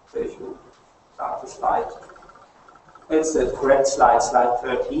 So if you start the slide, it's the correct slide, slide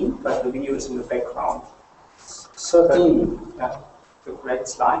 13, but the video is in the background. 13. Yeah, the correct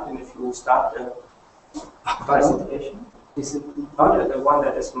slide, and if you start the presentation, This is not the one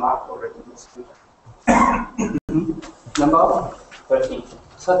that is marked already. number 13.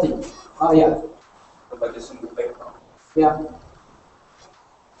 13. Oh, yeah. But it's in the background. Yeah.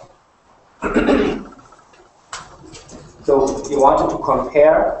 So you wanted to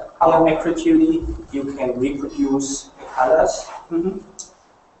compare how accurately you can reproduce the colors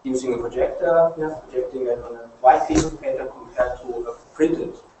using a projector, projecting it on a white piece of paper compared to a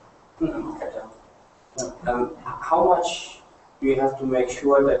printed pattern. How much do you have to make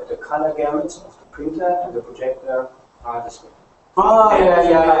sure that the color gamuts of the printer and the projector are the same? Oh,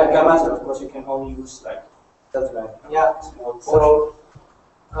 yeah. Gamuts, of course, you can only use like That's right. Yeah. small portion. So,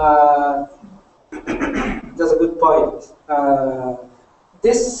 that's a good point.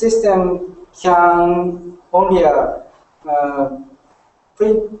 This system can only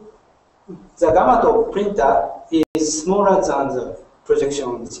print. The gamut of printer is smaller than the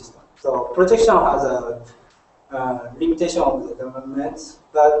projection system. So projection has a limitation of the gamut.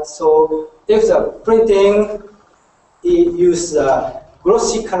 But so if the printing use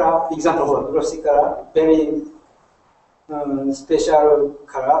glossy color, example for glossy color, very special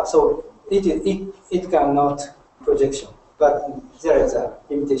color, so it cannot projection, but there is a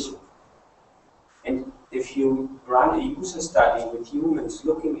limitation. And if you run a user study with humans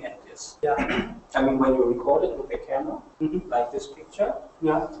looking at this, I mean, when you record it with the camera, like this picture,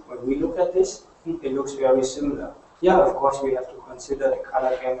 when we look at this, it looks very similar. Of course, we have to consider the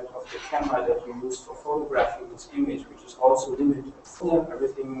color gamut of the camera that you use for photographing this image, which is also limited.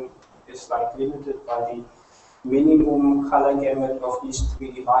 Everything is like limited by the minimum color gamut of these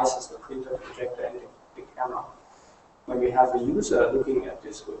three devices, the printer, projector, and the camera. When we have a user looking at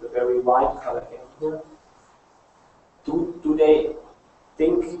this with a very wide color gamut, do they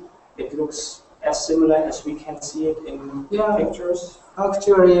think it looks as similar as we can see it in pictures?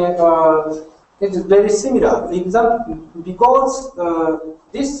 Actually, it is very similar. Because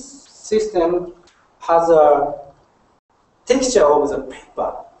this system has a texture of the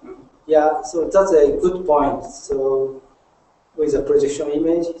paper. So that's a good point. So with a projection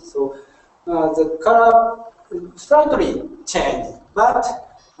image, so the color slightly changed, but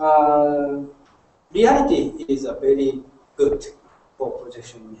reality is a very good for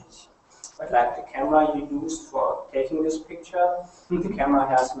projection image. But like the camera you used for taking this picture, the camera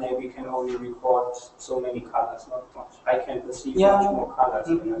has maybe can only record so many colors, not much. I can perceive much more colors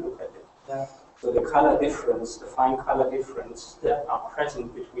when I look at it. So the color difference, the fine color difference that are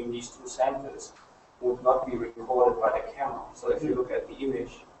present between these two samples would not be recorded by the camera. So if you look at the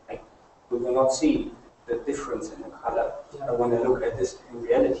image, like, we will not see the difference in the color. But when I look at this in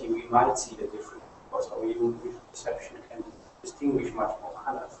reality, we might see the difference because our human visual perception can distinguish much more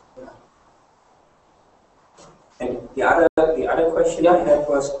colors. And the other question I had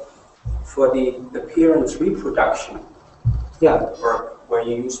was for the appearance reproduction work where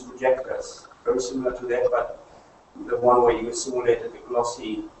you use projectors, very similar to that, but the one where you simulated the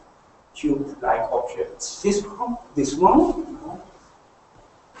glossy tube-like objects. This one? This one?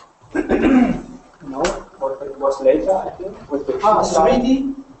 No, what it was later, I think, with the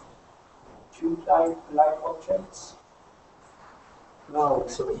 3D? tube-like objects. No,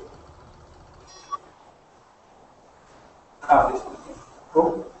 sorry. This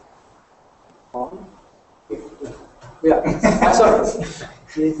one.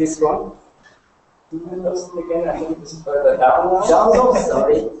 Sorry. This one? Again, I think this is further down now. Down,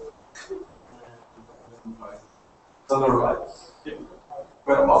 sorry. On the right.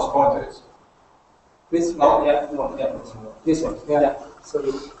 Where the mouse pointer is. This Oh, one? This one?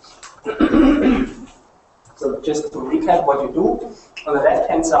 Sorry. So just to recap what you do, on the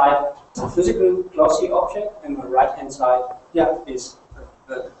left-hand side, a physical glossy object, and the right-hand side is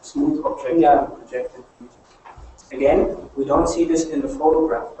a smooth object projected. Again, we don't see this in the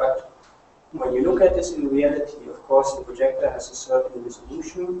photograph, but when you look at this in reality, of course, the projector has a certain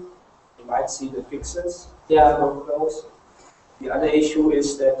resolution. You might see the pixels so close. The other issue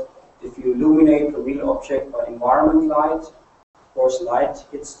is that if you illuminate the real object by environment light, of course, light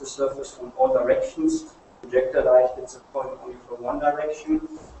hits the surface from all directions. Projector light hits a point only from one direction.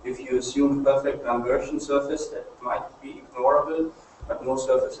 If you assume perfect non-Gaussian surface, that might be ignorable, but no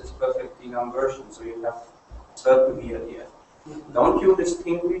surface is perfectly non-Gaussian, so you have certain VRDF. Don't you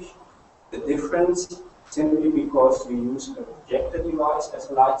distinguish the difference simply because you use a projector device as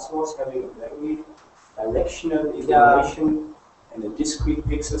a light source, having a very directional illumination and a discrete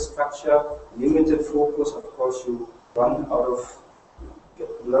pixel structure, limited focus? Of course, you run out of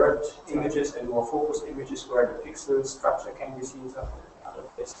blurred images and more focused images where the pixel structure can be seen, other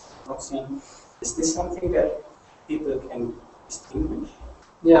places not seen. Is this something that people can distinguish?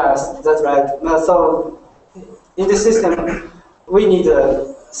 Yes, that's right. So in the system, we need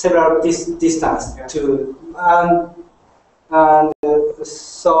several distance to, and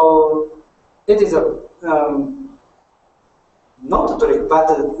so it is a not trick, but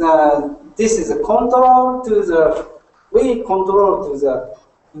this is a control to the, we control to the,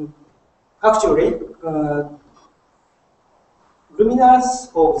 actually, luminance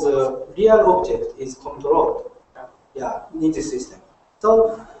of the real object is controlled, in the system.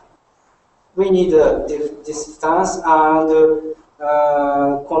 So we need distance and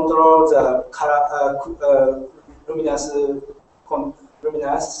control the color, luminance,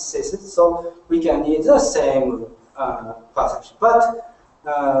 so we can need the same perception. But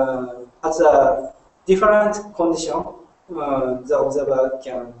at a different condition, the observer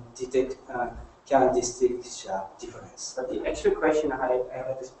can detect, can distinguish a difference. But the actual question I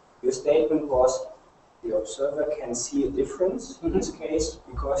had is, your statement was the observer can see a difference in this case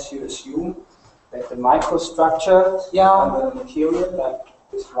because you assume that the microstructure on the material, like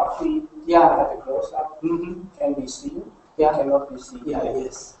this roughly at a close-up, can be seen, cannot be seen.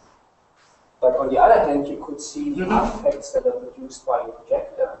 Yes. But on the other hand, you could see the artifacts that are produced by a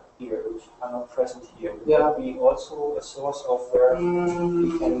projector here, which are not present here. Would that be also a source of where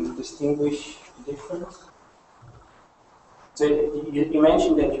we can distinguish the difference? So you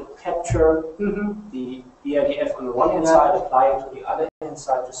mentioned that you capture the ERDF on the one hand side, apply it to the other hand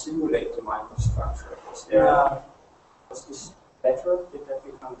side to simulate the microstructure. Was this better? Did that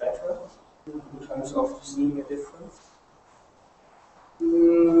become better in terms of seeing a difference?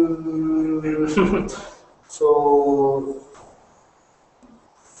 So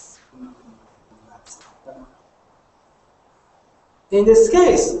in this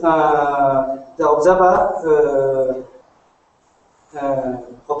case, the observer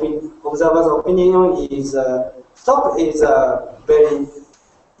observer's opinion is stop is very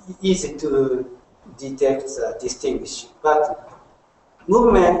easy to detect, distinguish, but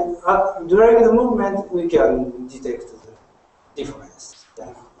movement during the movement we can detect the difference.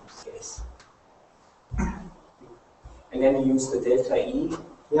 In this case. And then you use the delta E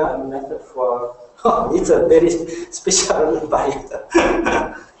method for. It's a very special variable.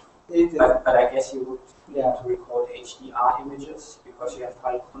 But I guess you would need to record HDR images because you have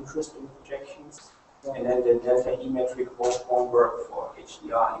high contrast in projections. And then the delta E metric won't work for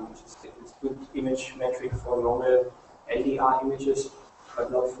HDR images. It's good image metric for normal LDR images,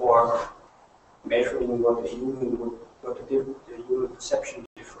 but not for measuring what the human human perception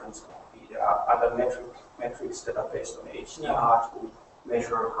difference would be. There are other metrics that are based on HDR to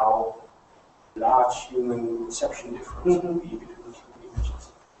measure how large human perception difference would be between two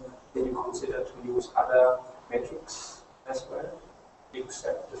images. Did you consider to use other metrics as well,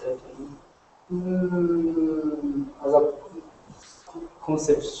 except the delta E? Other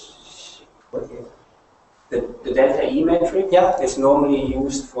concepts. The delta E metric is normally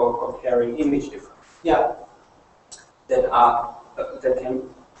used for comparing image difference. That are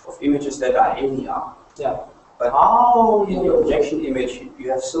of images that are LDR. But in your projection image, you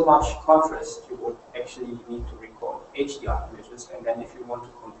have so much contrast, you would actually need to record HDR images, and then if you want to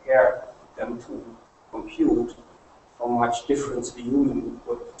compare them to compute how much difference the human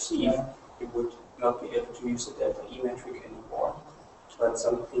would perceive, you would not be able to use the delta E metric anymore. But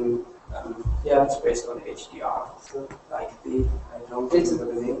something that's based on HDR, so like the, I don't remember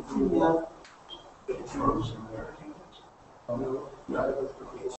the name.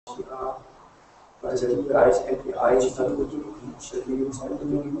 HDR. Guys, MPI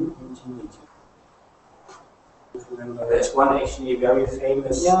there's one actually very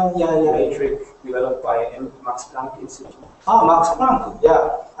famous metric developed by Max Planck Institute. Max Planck,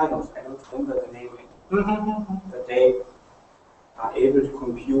 I know. remember the naming, that they are able to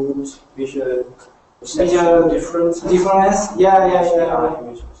compute visual perception differences. Yeah.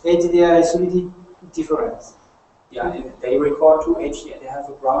 Images. HDR, 3D difference. Yeah, and they record two HDR. They have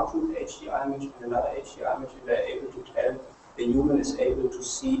a ground truth HDR image and another HDR image, and they're able to tell the human is able to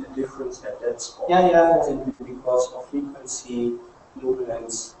see a difference at that spot. Simply because of frequency,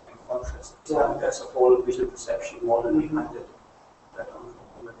 luminance, and contrast. So there's a whole visual perception model behind it. I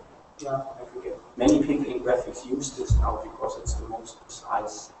forget. Many people in graphics use this now because it's the most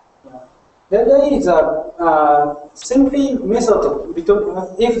precise. There is a simply method between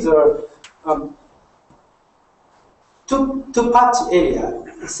if the two patch area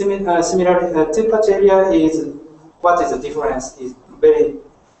similar two patch area is what is the difference is very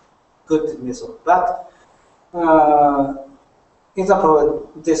good method. But example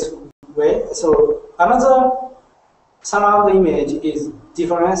this way. So another surround image is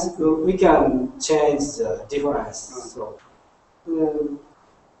difference. We can change the difference. So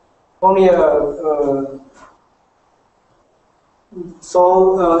only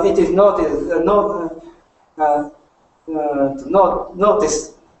it is not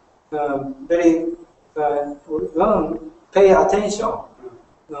notice very pay attention.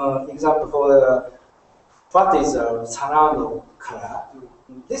 Example for what is a surround color.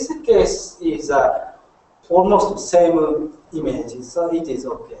 This case is almost same image, so it is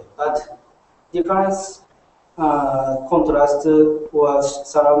okay. But difference contrast or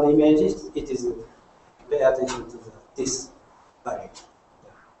surround images, it is pay attention to this value.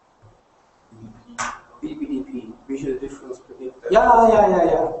 VDP, visual difference predictor.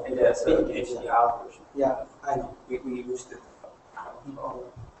 Yeah. And there's an HDR version. Yeah, I know. We used it.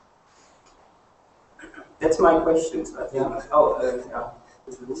 That's my questions. I think.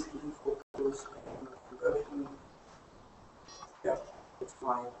 Yeah, that's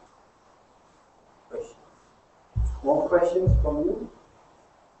my question. More questions from you?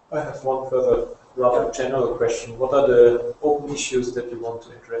 I have one further rather general question. What are the open issues that you want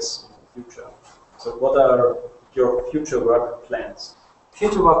to address in the future? So what are your future work plans?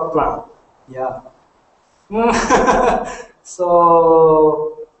 Future work plan. Yeah.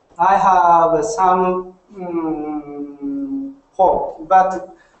 So I have some hope,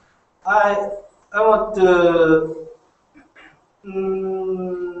 but I want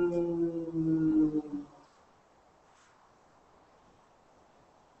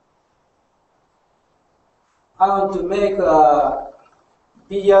to make a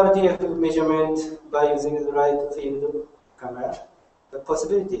BRDF measurement by using the right field camera. The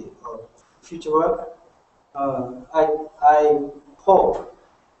possibility of future work, I hope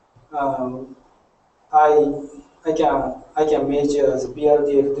I can measure the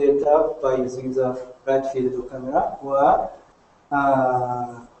BRDF data by using the right field camera, or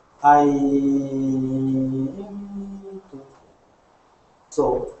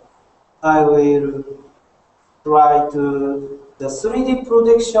so I will try to the 3D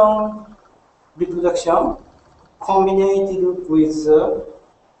reproduction combined with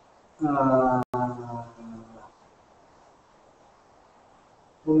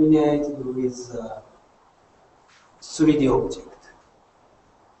 3D object.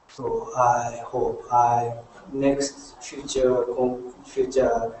 So I hope next future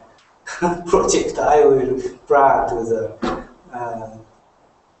project I will plan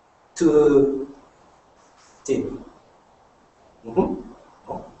to the team.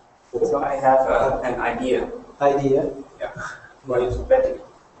 So I have an idea. Yeah. For you to bet it.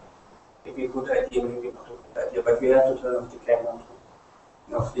 Maybe a good idea, maybe not a good idea, but we have to turn off the camera.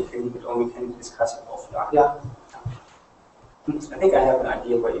 If we can leave it on, we can discuss it offline. Yeah. I think I have an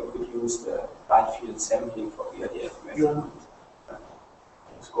idea where you could use the light field sampling for BRDF measurement.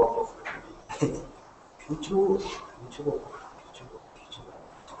 Scope of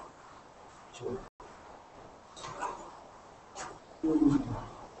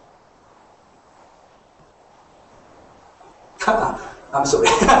I'm sorry.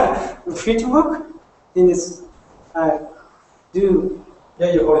 Future work in this do.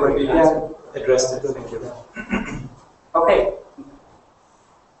 Yeah, you already addressed it. Thank you. Okay.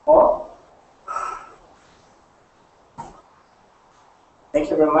 More? Thank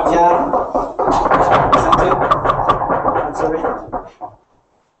you very much. Yeah. Thank you. I'm sorry.